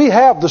about it is we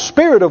have the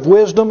Spirit of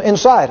wisdom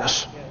inside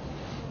us.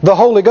 The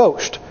Holy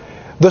Ghost.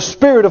 The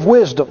Spirit of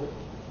wisdom.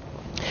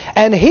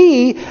 And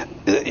He,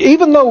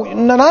 even though,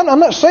 and I'm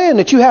not saying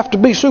that you have to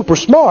be super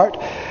smart.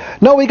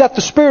 No, we got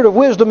the Spirit of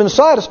wisdom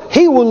inside us.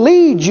 He will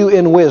lead you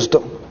in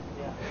wisdom.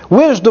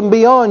 Wisdom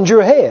beyond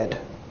your head.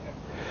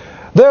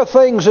 There are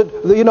things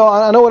that, you know,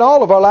 I know in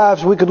all of our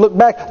lives we could look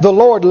back. The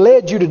Lord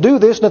led you to do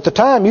this, and at the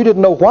time you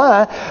didn't know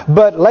why.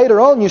 But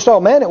later on you saw,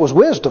 man, it was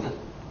wisdom.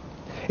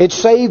 It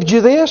saved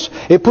you this.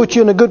 It put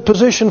you in a good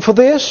position for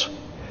this.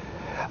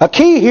 A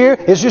key here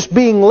is just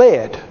being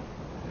led.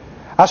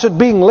 I said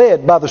being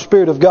led by the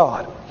Spirit of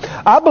God.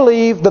 I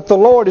believe that the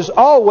Lord is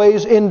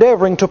always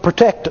endeavoring to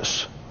protect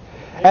us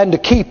and to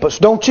keep us,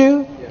 don't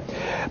you?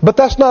 But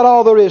that's not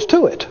all there is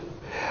to it.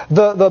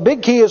 The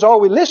big key is, are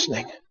we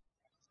listening?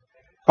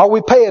 Are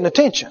we paying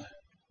attention?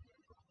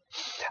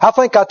 I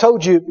think I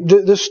told you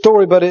this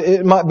story, but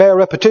it might bear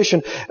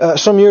repetition.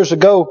 Some years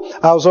ago,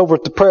 I was over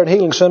at the Prayer and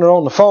Healing Center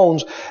on the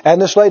phones,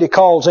 and this lady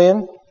calls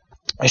in.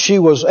 She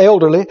was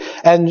elderly,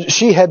 and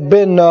she had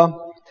been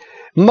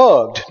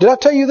mugged. Did I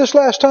tell you this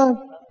last time?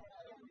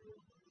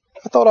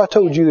 I thought I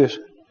told you this.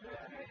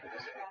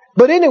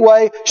 But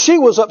anyway, she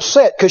was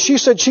upset because she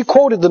said she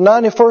quoted the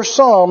 91st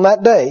Psalm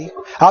that day.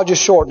 I'll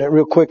just shorten it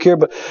real quick here.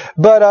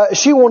 But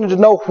she wanted to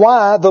know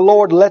why the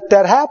Lord let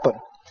that happen.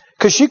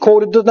 Because she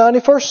quoted the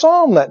 91st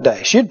Psalm that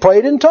day. She had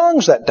prayed in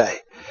tongues that day.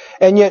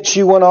 And yet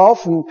she went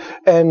off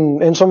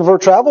and in some of her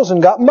travels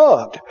and got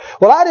mugged.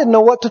 Well, I didn't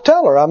know what to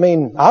tell her. I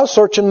mean, I was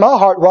searching my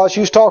heart while she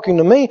was talking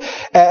to me,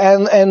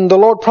 and the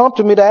Lord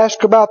prompted me to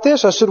ask her about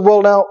this. I said,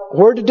 well, now,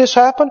 where did this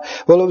happen?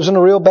 Well, it was in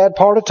a real bad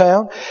part of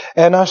town.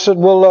 And I said,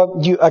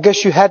 well, I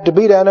guess you had to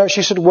be down there.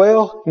 She said,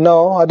 well,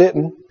 no, I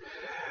didn't.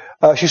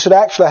 She said,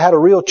 actually, I had a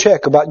real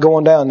check about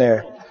going down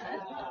there.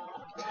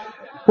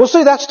 Well,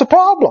 see, that's the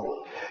problem.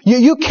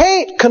 You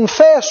can't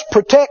confess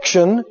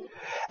protection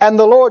and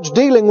the Lord's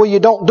dealing with you,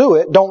 don't do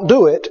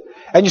it.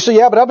 And you say,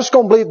 yeah, but I'm just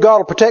going to believe God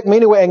will protect me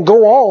anyway and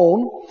go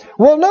on.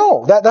 Well,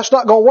 no, that's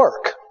not going to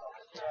work.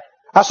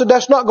 I said,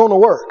 that's not going to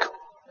work.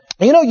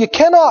 You know, you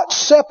cannot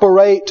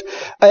separate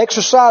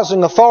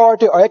exercising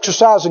authority or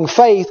exercising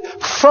faith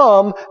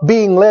from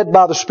being led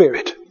by the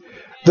Spirit.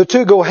 The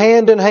two go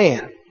hand in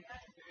hand.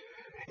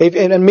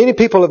 And many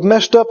people have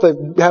messed up.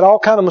 They've had all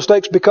kind of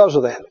mistakes because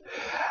of that.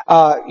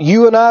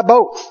 You and I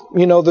both.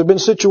 You know, there have been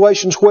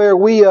situations where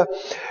we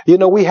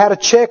had a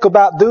check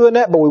about doing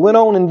that, but we went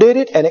on and did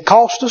it, and it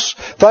cost us.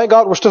 Thank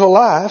God we're still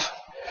alive,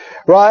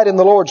 right, in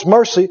the Lord's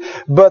mercy.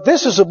 But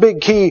this is a big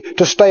key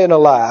to staying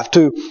alive,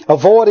 to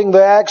avoiding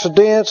the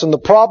accidents and the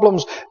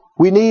problems.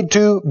 We need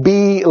to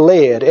be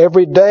led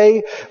every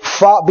day.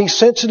 Be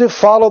sensitive.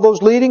 Follow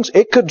those leadings.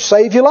 It could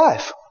save your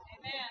life.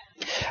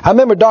 I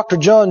remember Dr.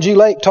 John G.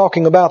 Lake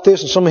talking about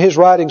this in some of his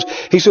writings.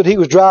 He said he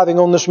was driving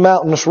on this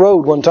mountainous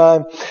road one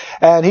time,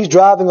 and he's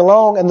driving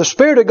along, and the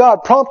Spirit of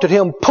God prompted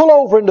him, pull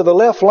over into the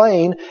left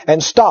lane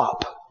and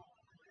stop.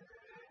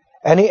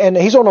 And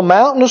he's on a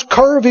mountainous,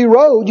 curvy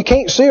road. You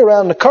can't see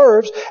around the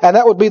curves, and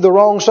that would be the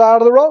wrong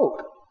side of the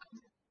road.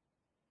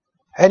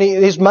 And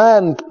his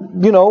mind,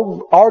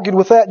 argued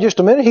with that just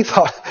a minute. He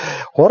thought,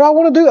 what do I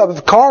want to do? If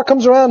a car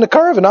comes around the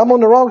curve and I'm on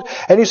the wrong,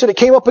 and he said it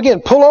came up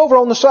again, pull over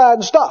on the side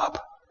and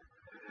stop.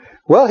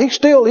 Well,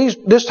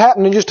 this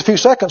happened in just a few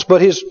seconds,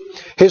 but his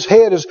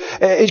head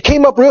it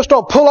came up real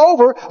strong. Pull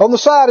over on the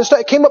side and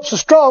it came up so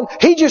strong,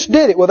 he just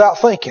did it without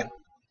thinking.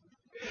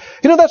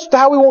 You know, that's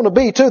how we want to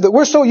be too, that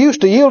we're so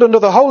used to yielding to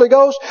the Holy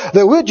Ghost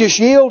that we'll just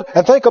yield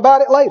and think about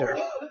it later.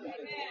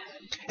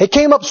 It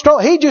came up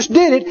strong. He just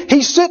did it.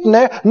 He's sitting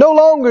there. No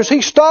longer is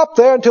he stopped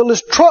there until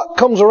this truck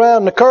comes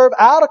around the curve,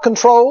 out of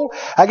control.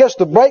 I guess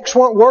the brakes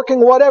weren't working,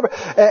 whatever.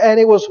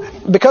 And it was,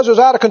 because it was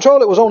out of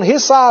control, it was on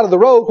his side of the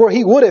road where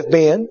he would have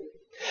been.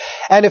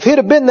 And if he'd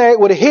have been there, it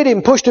would have hit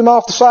him, pushed him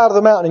off the side of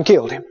the mountain and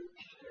killed him.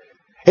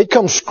 It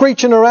come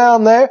screeching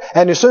around there,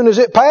 and as soon as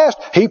it passed,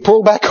 he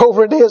pulled back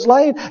over into his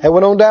lane and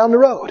went on down the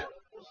road.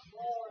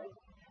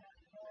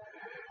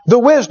 The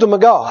wisdom of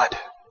God.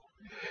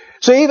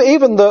 See,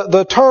 even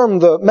the term,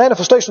 the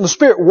manifestation of the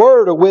Spirit,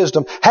 word of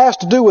wisdom, has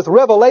to do with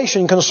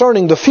revelation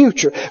concerning the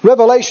future,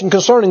 revelation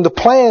concerning the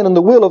plan and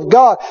the will of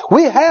God.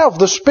 We have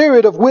the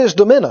Spirit of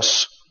wisdom in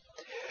us.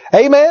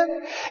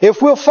 Amen?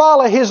 If we'll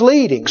follow His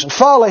leadings and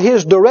follow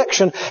His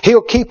direction,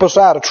 He'll keep us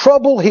out of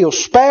trouble. He'll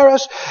spare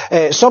us.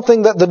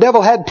 Something that the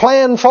devil had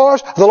planned for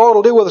us, the Lord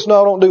will do with us.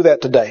 No, don't do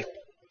that today.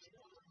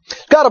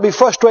 It's got to be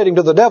frustrating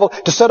to the devil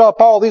to set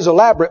up all these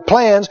elaborate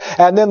plans,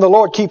 and then the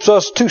Lord keeps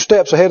us 2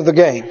 steps ahead of the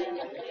game.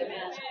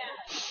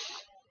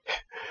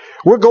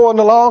 We're going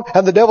along,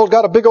 and the devil's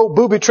got a big old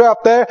booby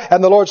trap there,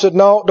 and the Lord said,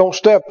 no, don't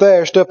step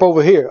there, step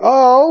over here.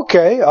 Oh,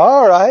 okay,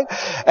 all right.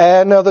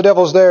 And the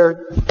devil's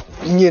there,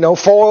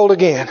 foiled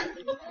again.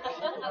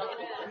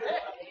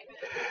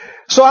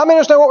 So I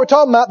understand what we're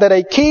talking about, that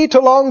a key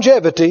to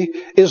longevity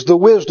is the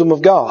wisdom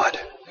of God.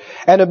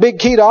 And a big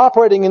key to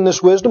operating in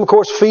this wisdom, of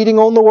course, feeding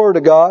on the Word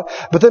of God.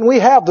 But then we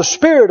have the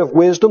Spirit of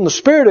wisdom, the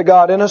Spirit of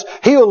God in us.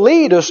 He'll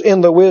lead us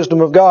in the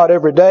wisdom of God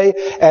every day.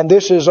 And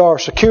this is our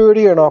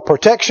security and our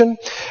protection.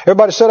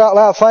 Everybody said out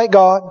loud, thank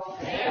God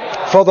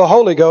for the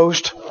Holy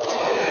Ghost.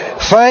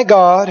 Thank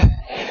God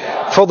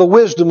for the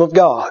wisdom of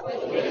God.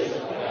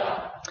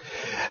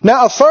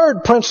 Now, a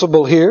third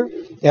principle here,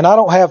 and I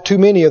don't have too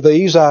many of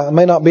these. I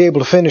may not be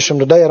able to finish them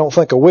today. I don't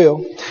think I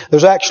will.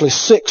 There's actually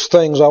 6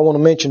 things I want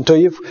to mention to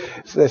you,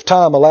 if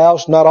time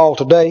allows, not all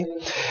today.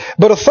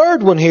 But a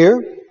third one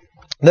here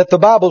that the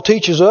Bible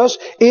teaches us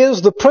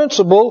is the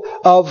principle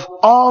of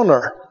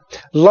honor.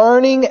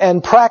 Learning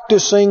and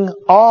practicing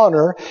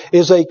honor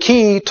is a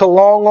key to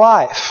long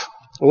life,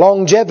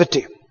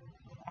 longevity.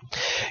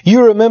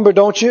 You remember,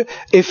 don't you,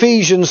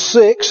 Ephesians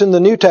 6 in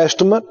the New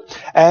Testament,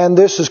 and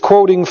this is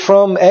quoting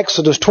from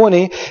Exodus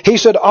 20. He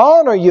said,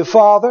 honor your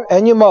father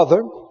and your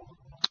mother,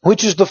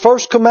 which is the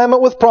first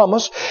commandment with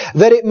promise,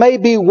 that it may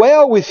be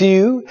well with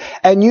you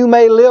and you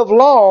may live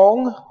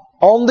long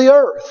on the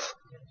earth.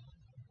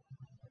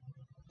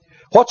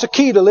 What's the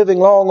key to living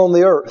long on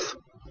the earth?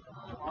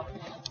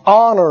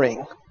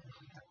 Honoring.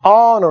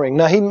 Honoring.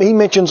 Now he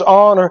mentions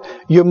honor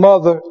your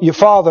mother, your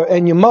father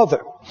and your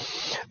mother.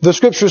 The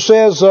Scripture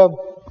says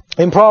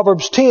in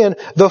Proverbs 10,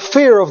 the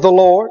fear of the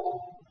Lord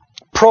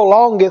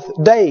prolongeth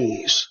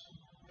days.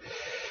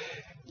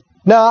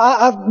 Now,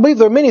 I believe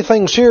there are many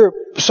things here.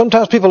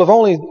 Sometimes people have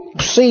only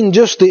seen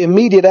just the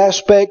immediate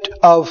aspect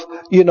of,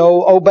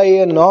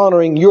 obeying and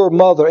honoring your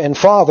mother and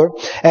father.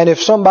 And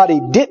if somebody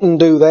didn't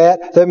do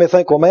that, they may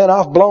think, well, man,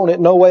 I've blown it.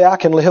 No way I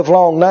can live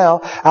long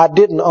now. I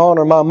didn't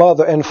honor my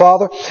mother and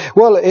father.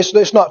 Well,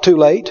 it's not too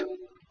late.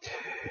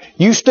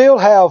 You still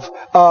have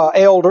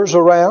elders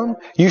around.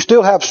 You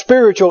still have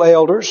spiritual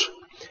elders.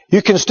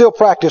 You can still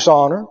practice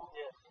honor.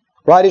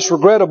 Right? It's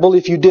regrettable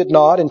if you did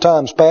not in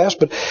times past,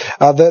 but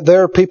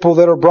there are people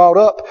that are brought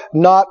up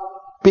not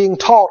being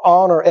taught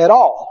honor at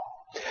all.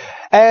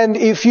 And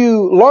if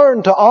you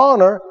learn to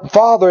honor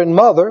father and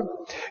mother,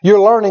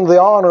 you're learning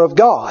the honor of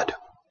God.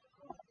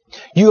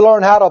 You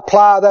learn how to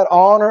apply that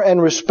honor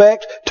and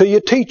respect to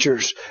your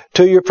teachers,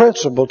 to your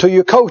principal, to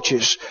your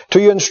coaches, to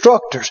your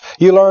instructors.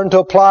 You learn to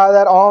apply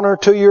that honor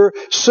to your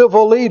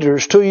civil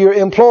leaders, to your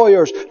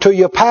employers, to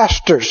your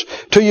pastors,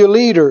 to your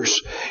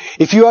leaders.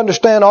 If you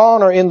understand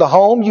honor in the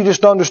home, you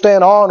just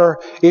understand honor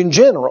in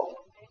general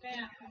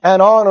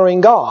and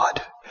honoring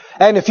God.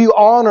 And if you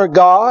honor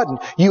God, and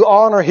you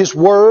honor His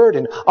Word,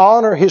 and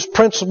honor His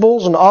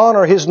principles, and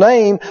honor His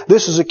name,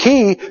 this is a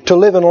key to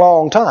living a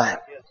long time.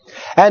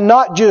 And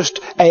not just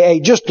a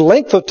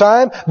length of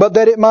time, but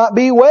that it might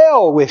be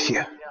well with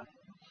you.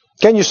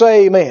 Can you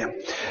say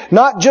amen?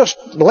 Not just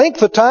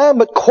length of time,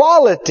 but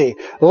quality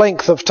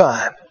length of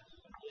time.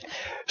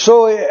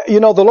 So,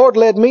 the Lord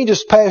led me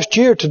just past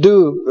year to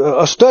do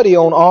a study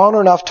on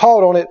honor, and I've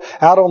taught on it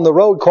out on the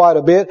road quite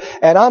a bit.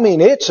 And I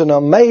mean, it's an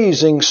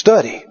amazing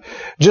study.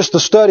 Just the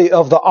study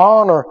of the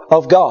honor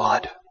of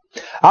God.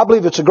 I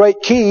believe it's a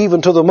great key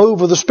even to the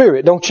move of the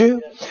Spirit, don't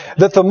you?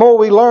 That the more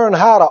we learn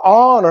how to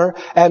honor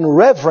and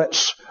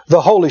reverence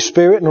the Holy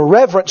Spirit and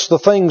reverence the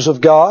things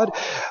of God,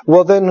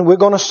 well then we're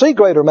going to see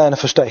greater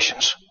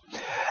manifestations.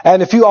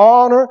 And if you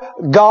honor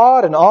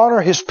God and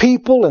honor His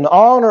people and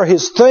honor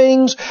His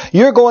things,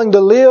 you're going to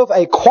live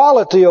a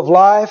quality of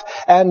life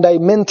and a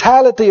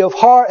mentality of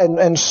heart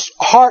and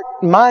heart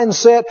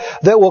mindset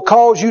that will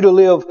cause you to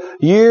live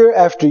year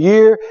after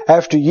year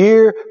after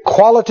year,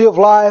 quality of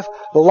life,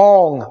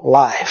 long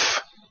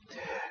life.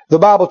 The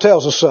Bible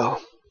tells us so.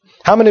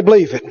 How many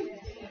believe it?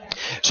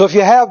 So if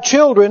you have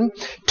children,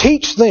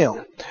 teach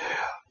them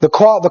the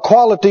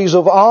qualities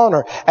of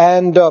honor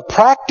and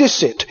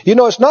practice it.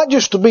 It's not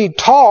just to be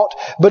taught,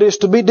 but it's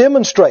to be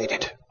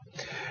demonstrated.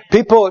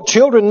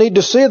 Children need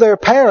to see their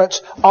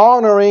parents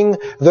honoring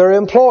their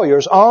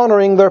employers,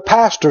 honoring their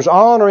pastors,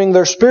 honoring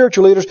their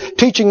spiritual leaders,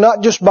 teaching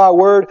not just by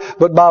word,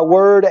 but by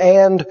word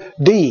and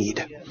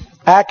deed.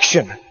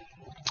 Action.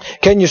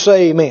 Can you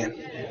say amen?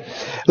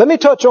 Let me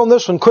touch on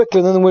this one quickly,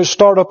 and then we'll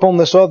start up on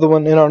this other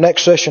one in our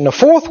next session. The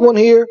fourth one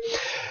here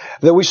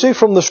that we see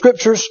from the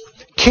Scriptures,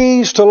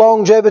 keys to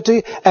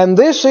longevity, and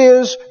this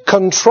is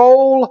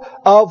control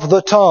of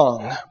the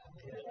tongue.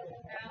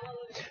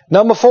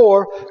 Number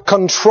 4,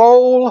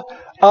 control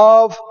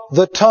of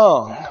the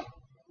tongue.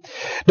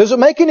 Does it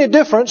make any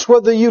difference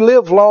whether you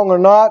live long or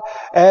not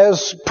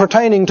as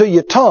pertaining to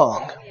your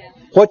tongue?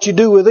 What you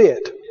do with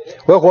it?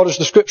 Well, what does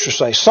the Scripture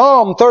say?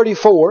 Psalm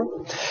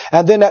 34,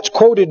 and then that's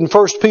quoted in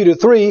 1 Peter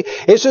 3.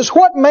 It says,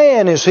 "What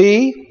man is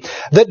he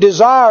that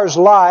desires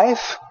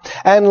life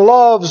and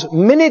loves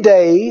many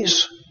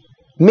days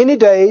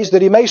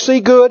that he may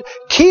see good?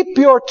 Keep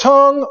your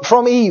tongue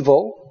from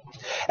evil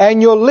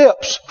and your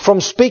lips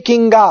from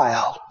speaking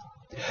guile.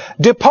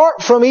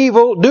 Depart from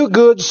evil, do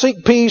good,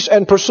 seek peace,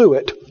 and pursue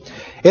it."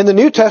 In the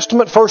New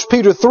Testament, 1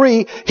 Peter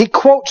 3, he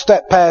quotes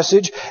that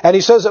passage, and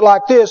he says it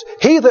like this: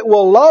 "He that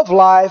will love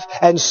life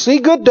and see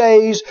good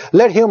days,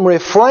 let him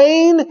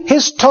refrain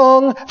his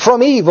tongue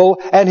from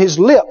evil and his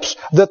lips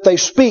that they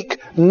speak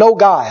no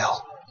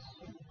guile."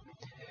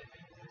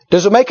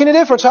 Does it make any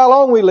difference how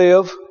long we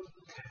live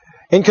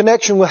in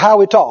connection with how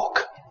we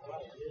talk?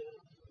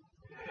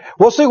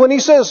 Well, see, when he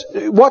says,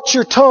 watch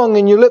your tongue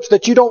and your lips,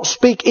 that you don't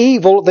speak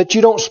evil, that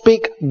you don't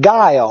speak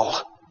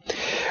guile.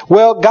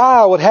 Well,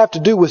 guile would have to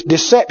do with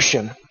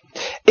deception.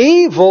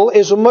 Evil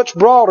is a much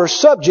broader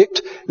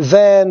subject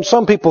than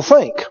some people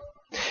think.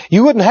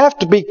 You wouldn't have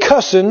to be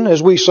cussing,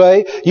 as we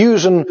say,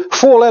 using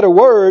 4-letter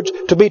words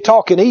to be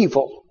talking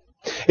evil.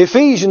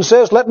 Ephesians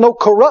says, let no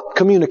corrupt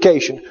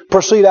communication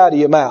proceed out of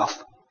your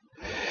mouth.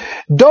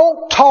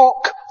 Don't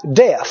talk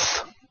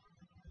death.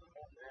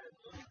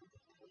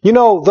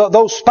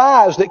 Those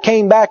spies that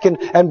came back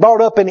and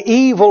brought up an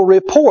evil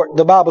report,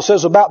 the Bible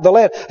says, about the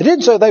land. It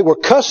didn't say they were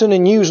cussing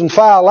and using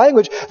foul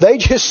language. They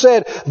just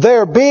said,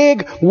 they're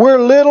big, we're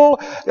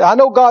little. I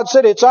know God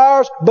said it's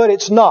ours, but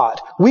it's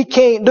not. We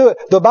can't do it.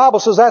 The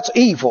Bible says that's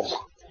evil.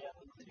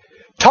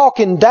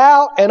 Talking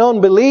doubt and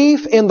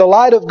unbelief in the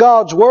light of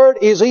God's Word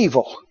is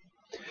evil.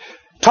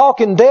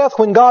 Talking death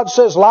when God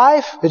says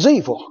life is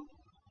evil.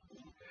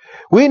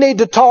 We need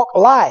to talk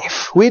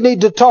life. We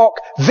need to talk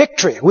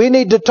victory. We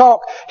need to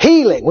talk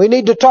healing. We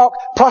need to talk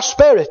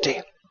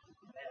prosperity.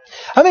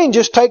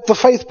 Just take the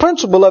faith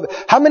principle of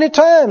it. How many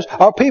times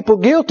are people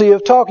guilty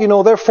of talking,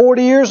 they're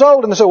 40 years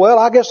old and they say, well,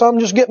 I guess I'm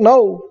just getting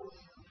old.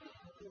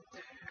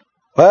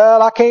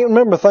 Well, I can't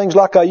remember things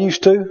like I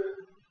used to.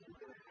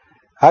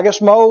 I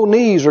guess my old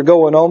knees are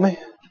going on me.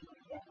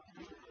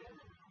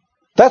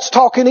 That's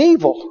talking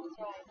evil.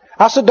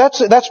 I said, that's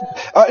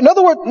in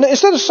other words,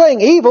 instead of saying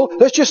evil,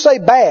 let's just say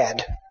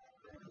bad.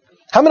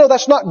 How many know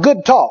that's not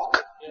good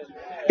talk?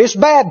 It's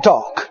bad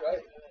talk.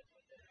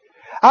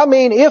 I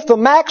mean, if the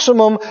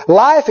maximum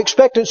life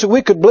expectancy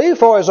we could believe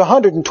for is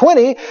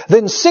 120,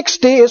 then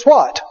 60 is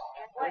what?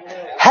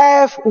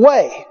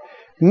 Halfway.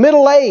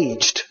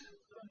 Middle-aged.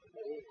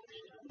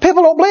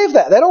 People don't believe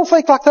that. They don't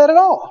think like that at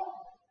all.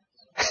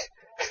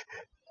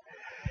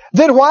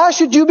 Then why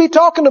should you be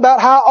talking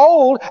about how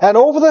old and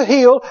over the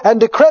hill and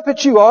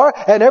decrepit you are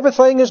and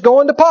everything is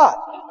going to pot?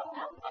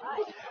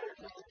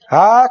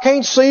 I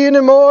can't see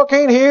anymore,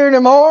 can't hear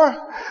anymore.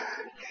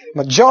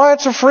 My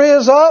joints are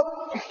frizz up.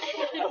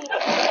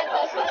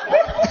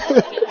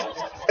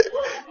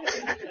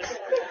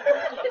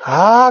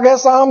 I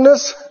guess I'm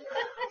just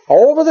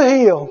over the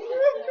hill.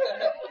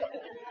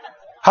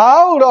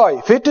 How old are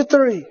you?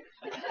 53.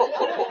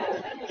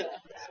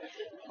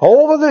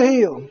 Over the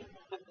hill.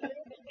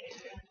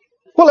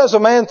 Well, as a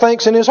man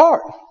thinks in his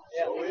heart,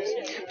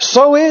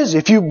 so is.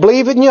 If you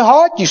believe it in your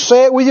heart, you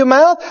say it with your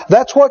mouth,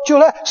 that's what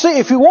you'll have. See,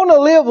 if you want to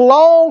live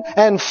long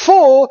and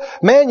full,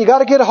 man, you got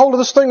to get a hold of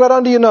this thing right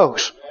under your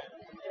nose.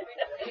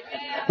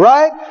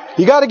 Right?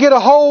 You got to get a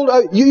hold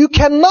of, you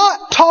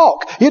cannot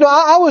talk. You know,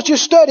 I was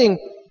just studying,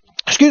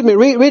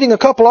 reading a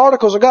couple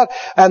articles I got,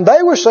 and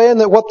they were saying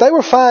that what they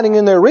were finding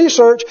in their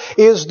research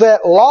is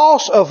that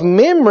loss of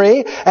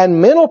memory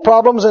and mental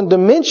problems and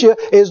dementia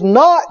is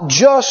not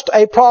just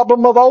a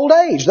problem of old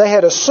age. They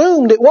had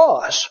assumed it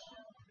was.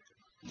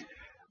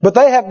 But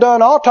they have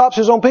done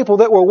autopsies on people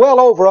that were well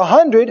over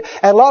 100,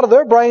 and a lot of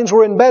their brains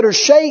were in better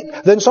shape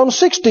than some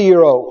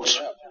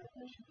 60-year-olds.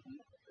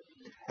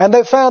 And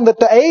they found that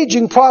the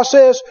aging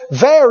process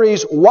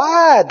varies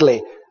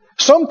widely.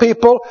 Some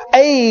people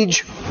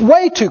age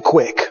way too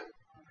quick.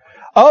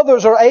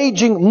 Others are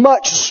aging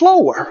much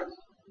slower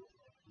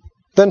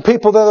than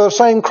people that are the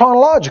same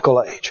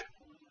chronological age.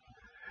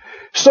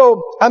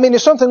 So, I mean,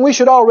 it's something we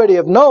should already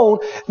have known.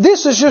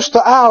 This is just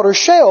the outer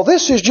shell.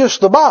 This is just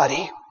the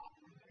body.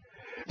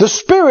 The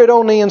spirit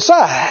on the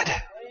inside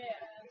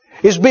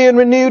is being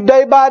renewed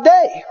day by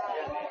day.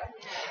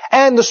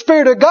 And the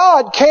Spirit of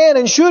God can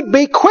and should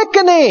be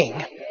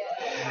quickening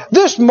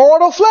this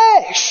mortal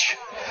flesh.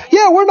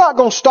 Yeah, we're not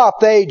going to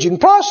stop the aging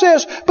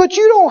process, but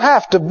you don't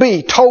have to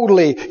be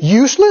totally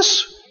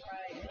useless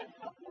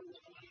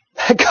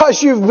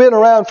because you've been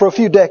around for a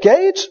few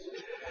decades.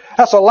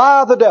 That's a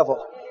lie of the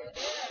devil.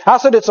 I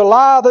said it's a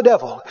lie of the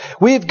devil.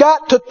 We've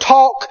got to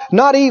talk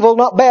not evil,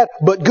 not bad,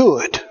 but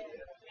good.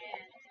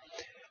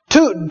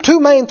 Two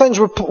main things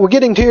we're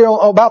getting to here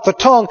about the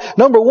tongue.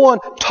 Number one,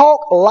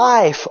 talk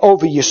life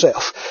over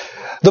yourself.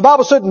 The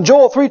Bible said in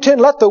Joel 3:10,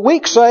 let the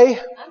weak say,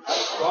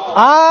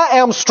 I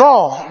am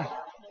strong.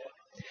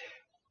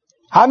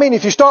 I mean,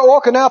 if you start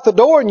walking out the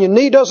door and your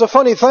knee does a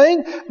funny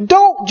thing,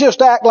 don't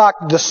just act like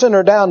the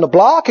sinner down the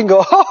block and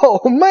go,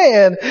 oh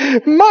man,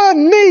 my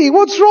knee,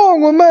 what's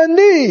wrong with my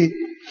knee?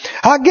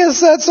 I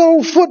guess that's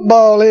old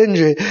football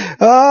injury.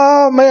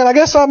 Oh man, I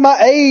guess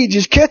my age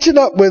is catching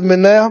up with me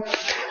now.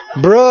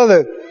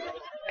 Brother,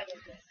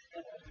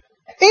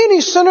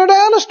 any sinner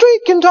down the street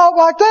can talk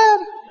like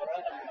that.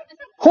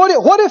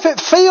 What if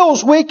it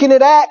feels weak and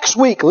it acts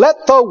weak? Let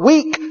the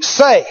weak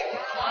say.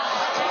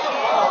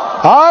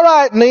 All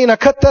right, Nina,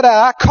 cut that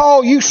out. I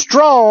call you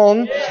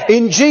strong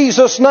in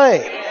Jesus'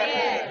 name.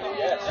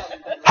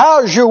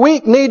 How's your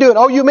weak knee doing?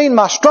 Oh, you mean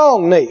my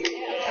strong knee?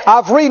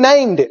 I've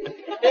renamed it.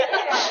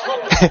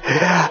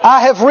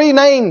 I have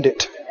renamed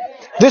it.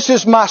 This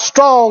is my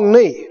strong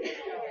knee.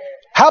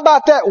 How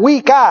about that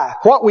weak eye?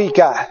 What weak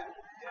eye?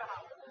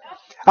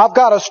 I've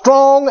got a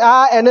strong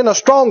eye and then a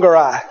stronger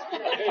eye.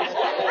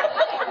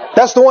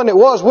 That's the one that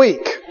was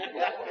weak.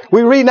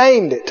 We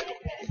renamed it.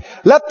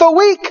 Let the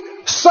weak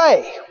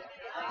say.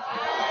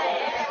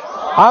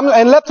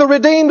 And let the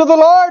redeemed of the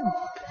Lord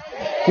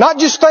not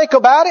just think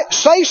about it,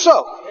 say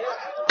so.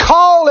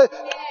 Call it.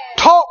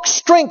 Talk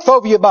strength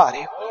over your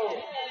body.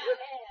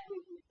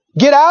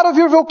 Get out of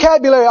your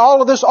vocabulary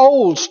all of this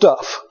old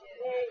stuff.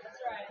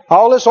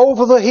 All this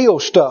over the hill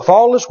stuff.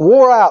 All this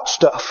wore out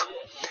stuff.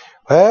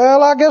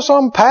 Well, I guess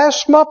I'm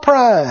past my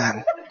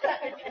prime.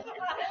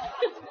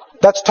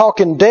 That's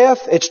talking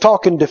death. It's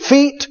talking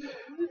defeat.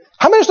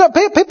 How many stuff?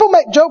 People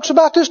make jokes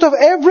about this stuff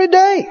every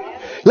day.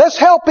 Let's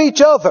help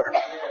each other.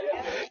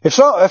 If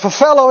a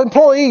fellow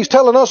employee is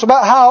telling us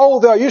about how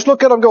old they are, you just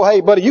look at them and go, hey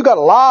buddy, you got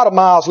a lot of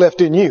miles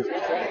left in you.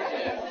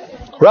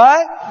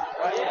 Right?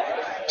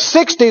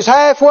 60's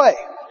halfway.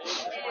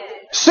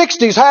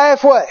 60's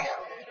halfway.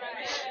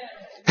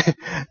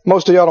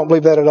 Most of y'all don't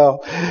believe that at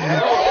all.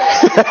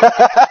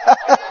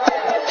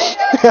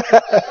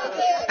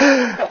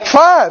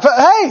 Fine.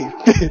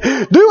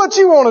 Hey, do what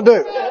you want to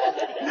do.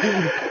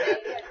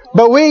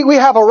 But we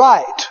have a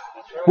right.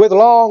 With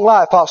long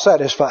life I'll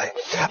satisfy.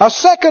 A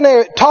second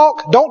area,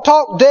 don't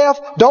talk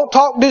death, don't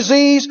talk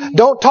disease,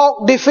 don't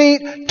talk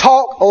defeat,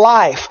 talk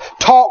life,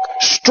 talk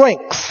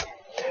strength.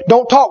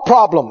 Don't talk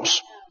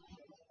problems.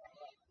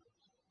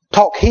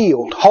 Talk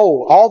healed,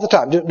 whole, all the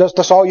time.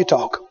 That's all you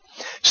talk.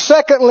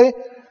 Secondly,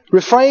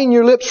 refrain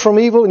your lips from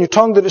evil and your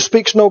tongue that it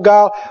speaks no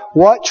guile.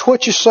 Watch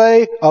what you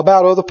say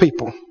about other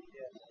people.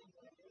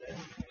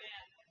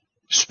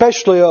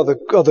 especially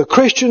other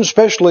Christians,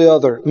 especially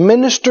other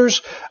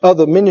ministers,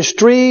 other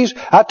ministries.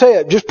 I tell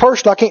you, just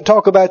personally, I can't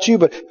talk about you,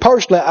 but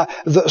personally,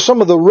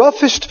 some of the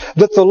roughest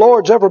that the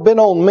Lord's ever been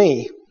on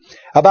me,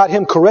 about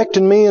Him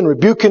correcting me and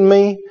rebuking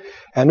me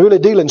and really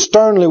dealing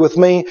sternly with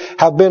me,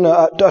 have been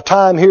a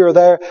time here or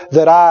there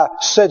that I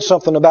said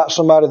something about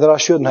somebody that I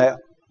shouldn't have.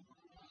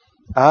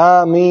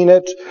 I mean,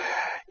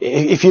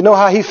 if you know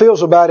how He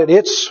feels about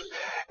it,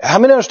 how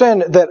many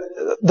understand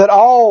that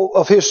all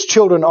of His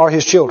children are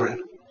His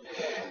children?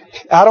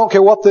 I don't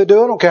care what they're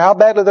doing. I don't care how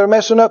badly they're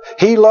messing up.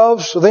 He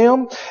loves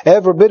them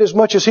every bit as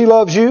much as He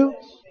loves you.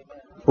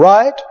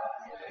 Right?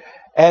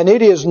 And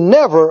it is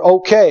never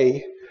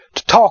okay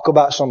to talk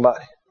about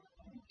somebody.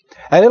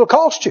 And it'll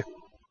cost you.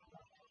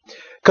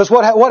 Because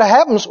what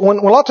happens when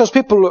a lot of times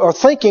people are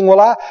thinking,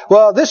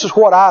 well, this is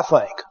what I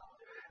think.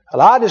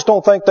 Well, I just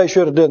don't think they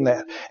should have done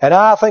that. And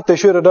I think they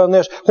should have done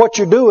this. What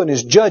you're doing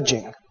is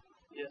judging.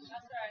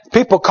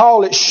 People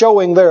call it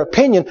showing their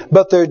opinion,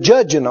 but they're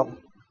judging them.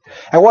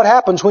 And what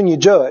happens when you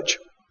judge?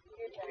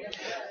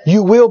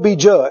 You will be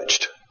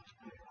judged.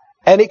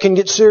 And it can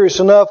get serious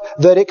enough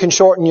that it can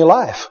shorten your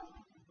life.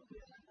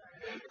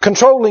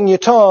 Controlling your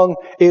tongue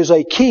is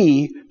a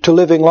key to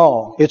living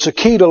long. It's a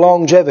key to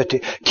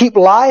longevity. Keep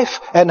life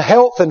and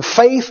health and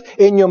faith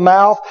in your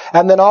mouth.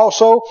 And then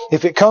also,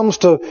 if it comes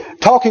to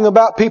talking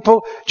about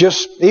people,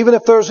 just, even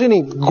if there's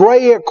any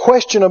gray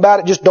question about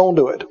it, just don't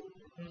do it.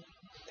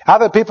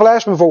 I've had people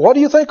ask me before, what do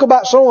you think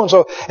about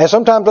so-and-so? And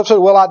sometimes I've said,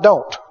 well, I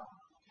don't.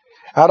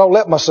 I don't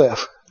let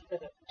myself.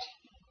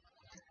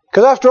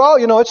 Because after all,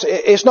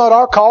 it's not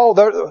our call.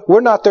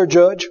 We're not their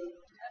judge.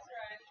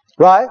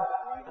 Right?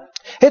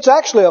 It's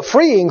actually a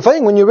freeing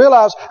thing when you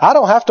realize I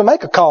don't have to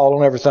make a call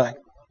on everything.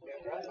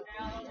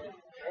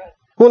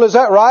 Well, is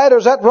that right or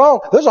is that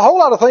wrong? There's a whole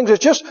lot of things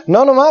that's just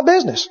none of my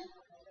business.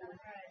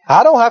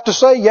 I don't have to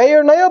say yay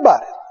or nay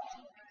about it.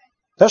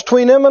 That's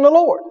between them and the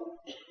Lord.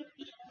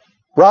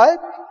 Right?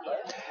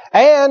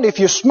 And if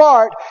you're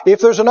smart, if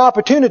there's an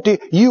opportunity,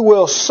 you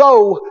will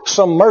sow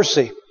some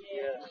mercy.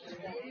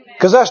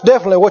 Because that's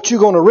definitely what you're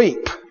going to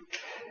reap.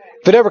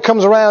 If it ever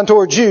comes around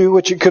towards you,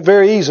 which it could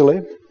very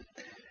easily,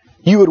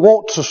 you would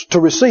want to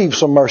receive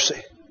some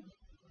mercy.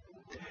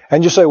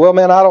 And you say, well,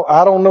 man,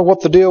 I don't know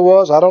what the deal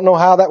was. I don't know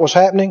how that was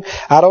happening.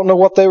 I don't know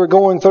what they were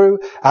going through.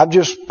 I'm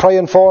just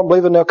praying for them,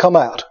 believing they'll come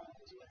out.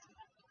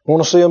 I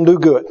want to see them do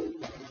good.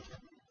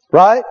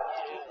 Right?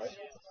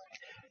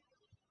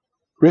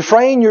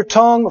 Refrain your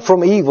tongue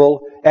from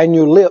evil and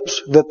your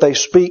lips that they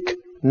speak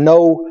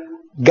no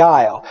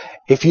guile.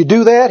 If you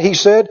do that, he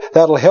said,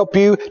 that'll help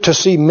you to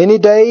see many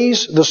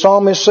days, the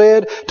psalmist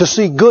said, to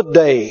see good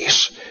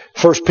days,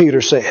 1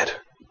 Peter said.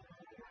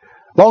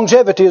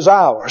 Longevity is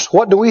ours.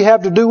 What do we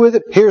have to do with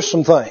it? Here's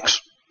some things.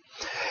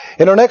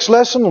 In our next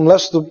lesson,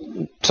 unless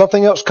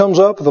something else comes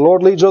up, if the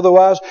Lord leads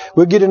otherwise,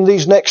 we'll get into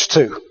these next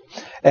two.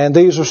 And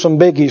these are some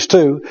biggies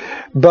too.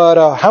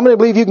 But how many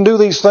believe you can do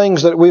these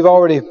things that we've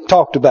already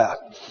talked about?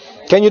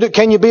 Can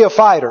you be a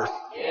fighter?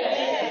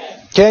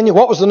 Yes. Can you?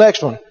 What was the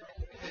next one?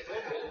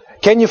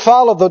 Can you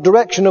follow the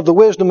direction of the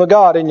wisdom of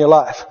God in your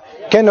life?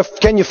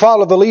 Can you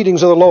follow the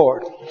leadings of the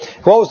Lord?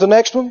 What was the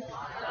next one?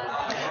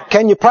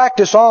 Can you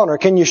practice honor?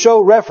 Can you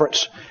show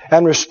reverence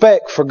and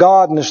respect for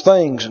God and His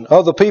things and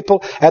other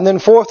people? And then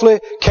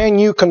fourthly, can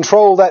you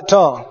control that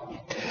tongue?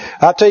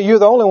 I tell you, you're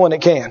the only one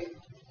that can.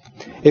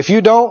 If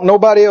you don't,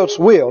 nobody else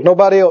will.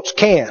 Nobody else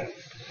can.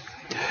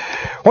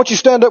 Won't you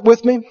stand up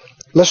with me?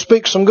 Let's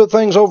speak some good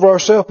things over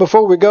ourselves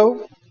before we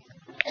go.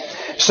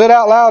 Say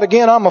out loud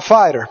again, I'm a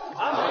fighter.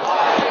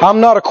 I'm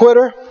not a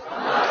quitter.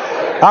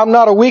 I'm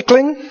not a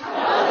weakling.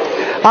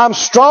 I'm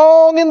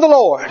strong in the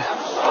Lord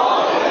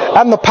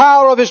and the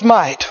power of His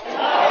might.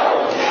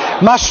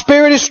 My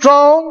spirit is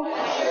strong.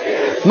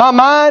 My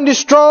mind is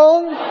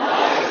strong.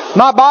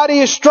 My body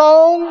is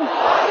strong.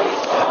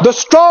 The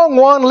strong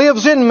one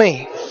lives in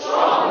me.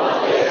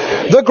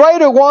 The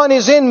greater one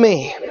is in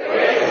me.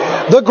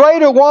 The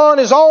greater one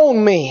is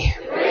on me.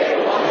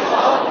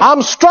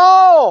 I'm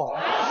strong.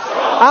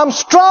 I'm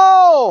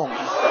strong.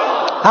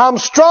 I'm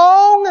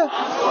strong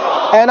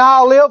and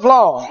I'll live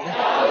long.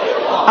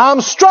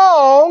 I'm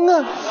strong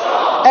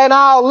and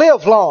I'll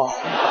live long.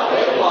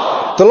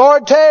 The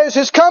Lord tears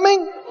His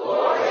coming.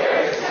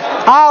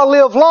 I'll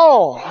live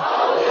long.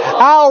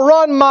 I'll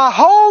run my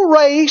whole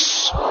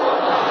race.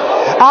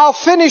 I'll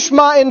finish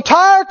my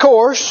entire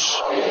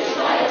course.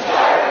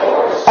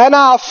 And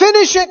I'll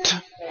finish it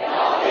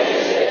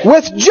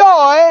with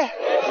joy.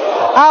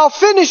 I'll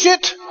finish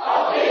it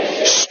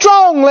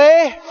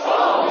strongly.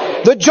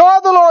 The joy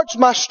of the Lord's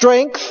my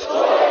strength.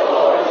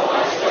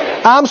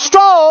 I'm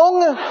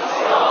strong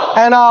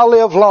and I'll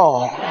live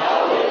long.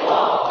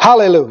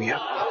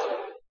 Hallelujah.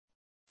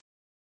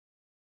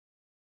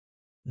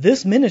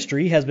 This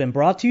ministry has been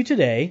brought to you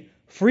today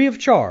free of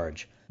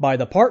charge by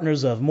the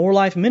partners of More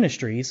Life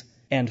Ministries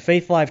and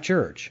Faith Life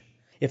Church.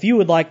 If you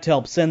would like to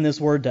help send this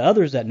word to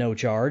others at no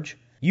charge,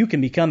 you can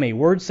become a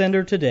word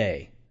sender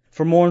today.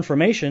 For more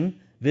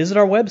information, visit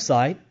our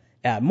website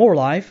at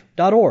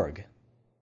morelife.org.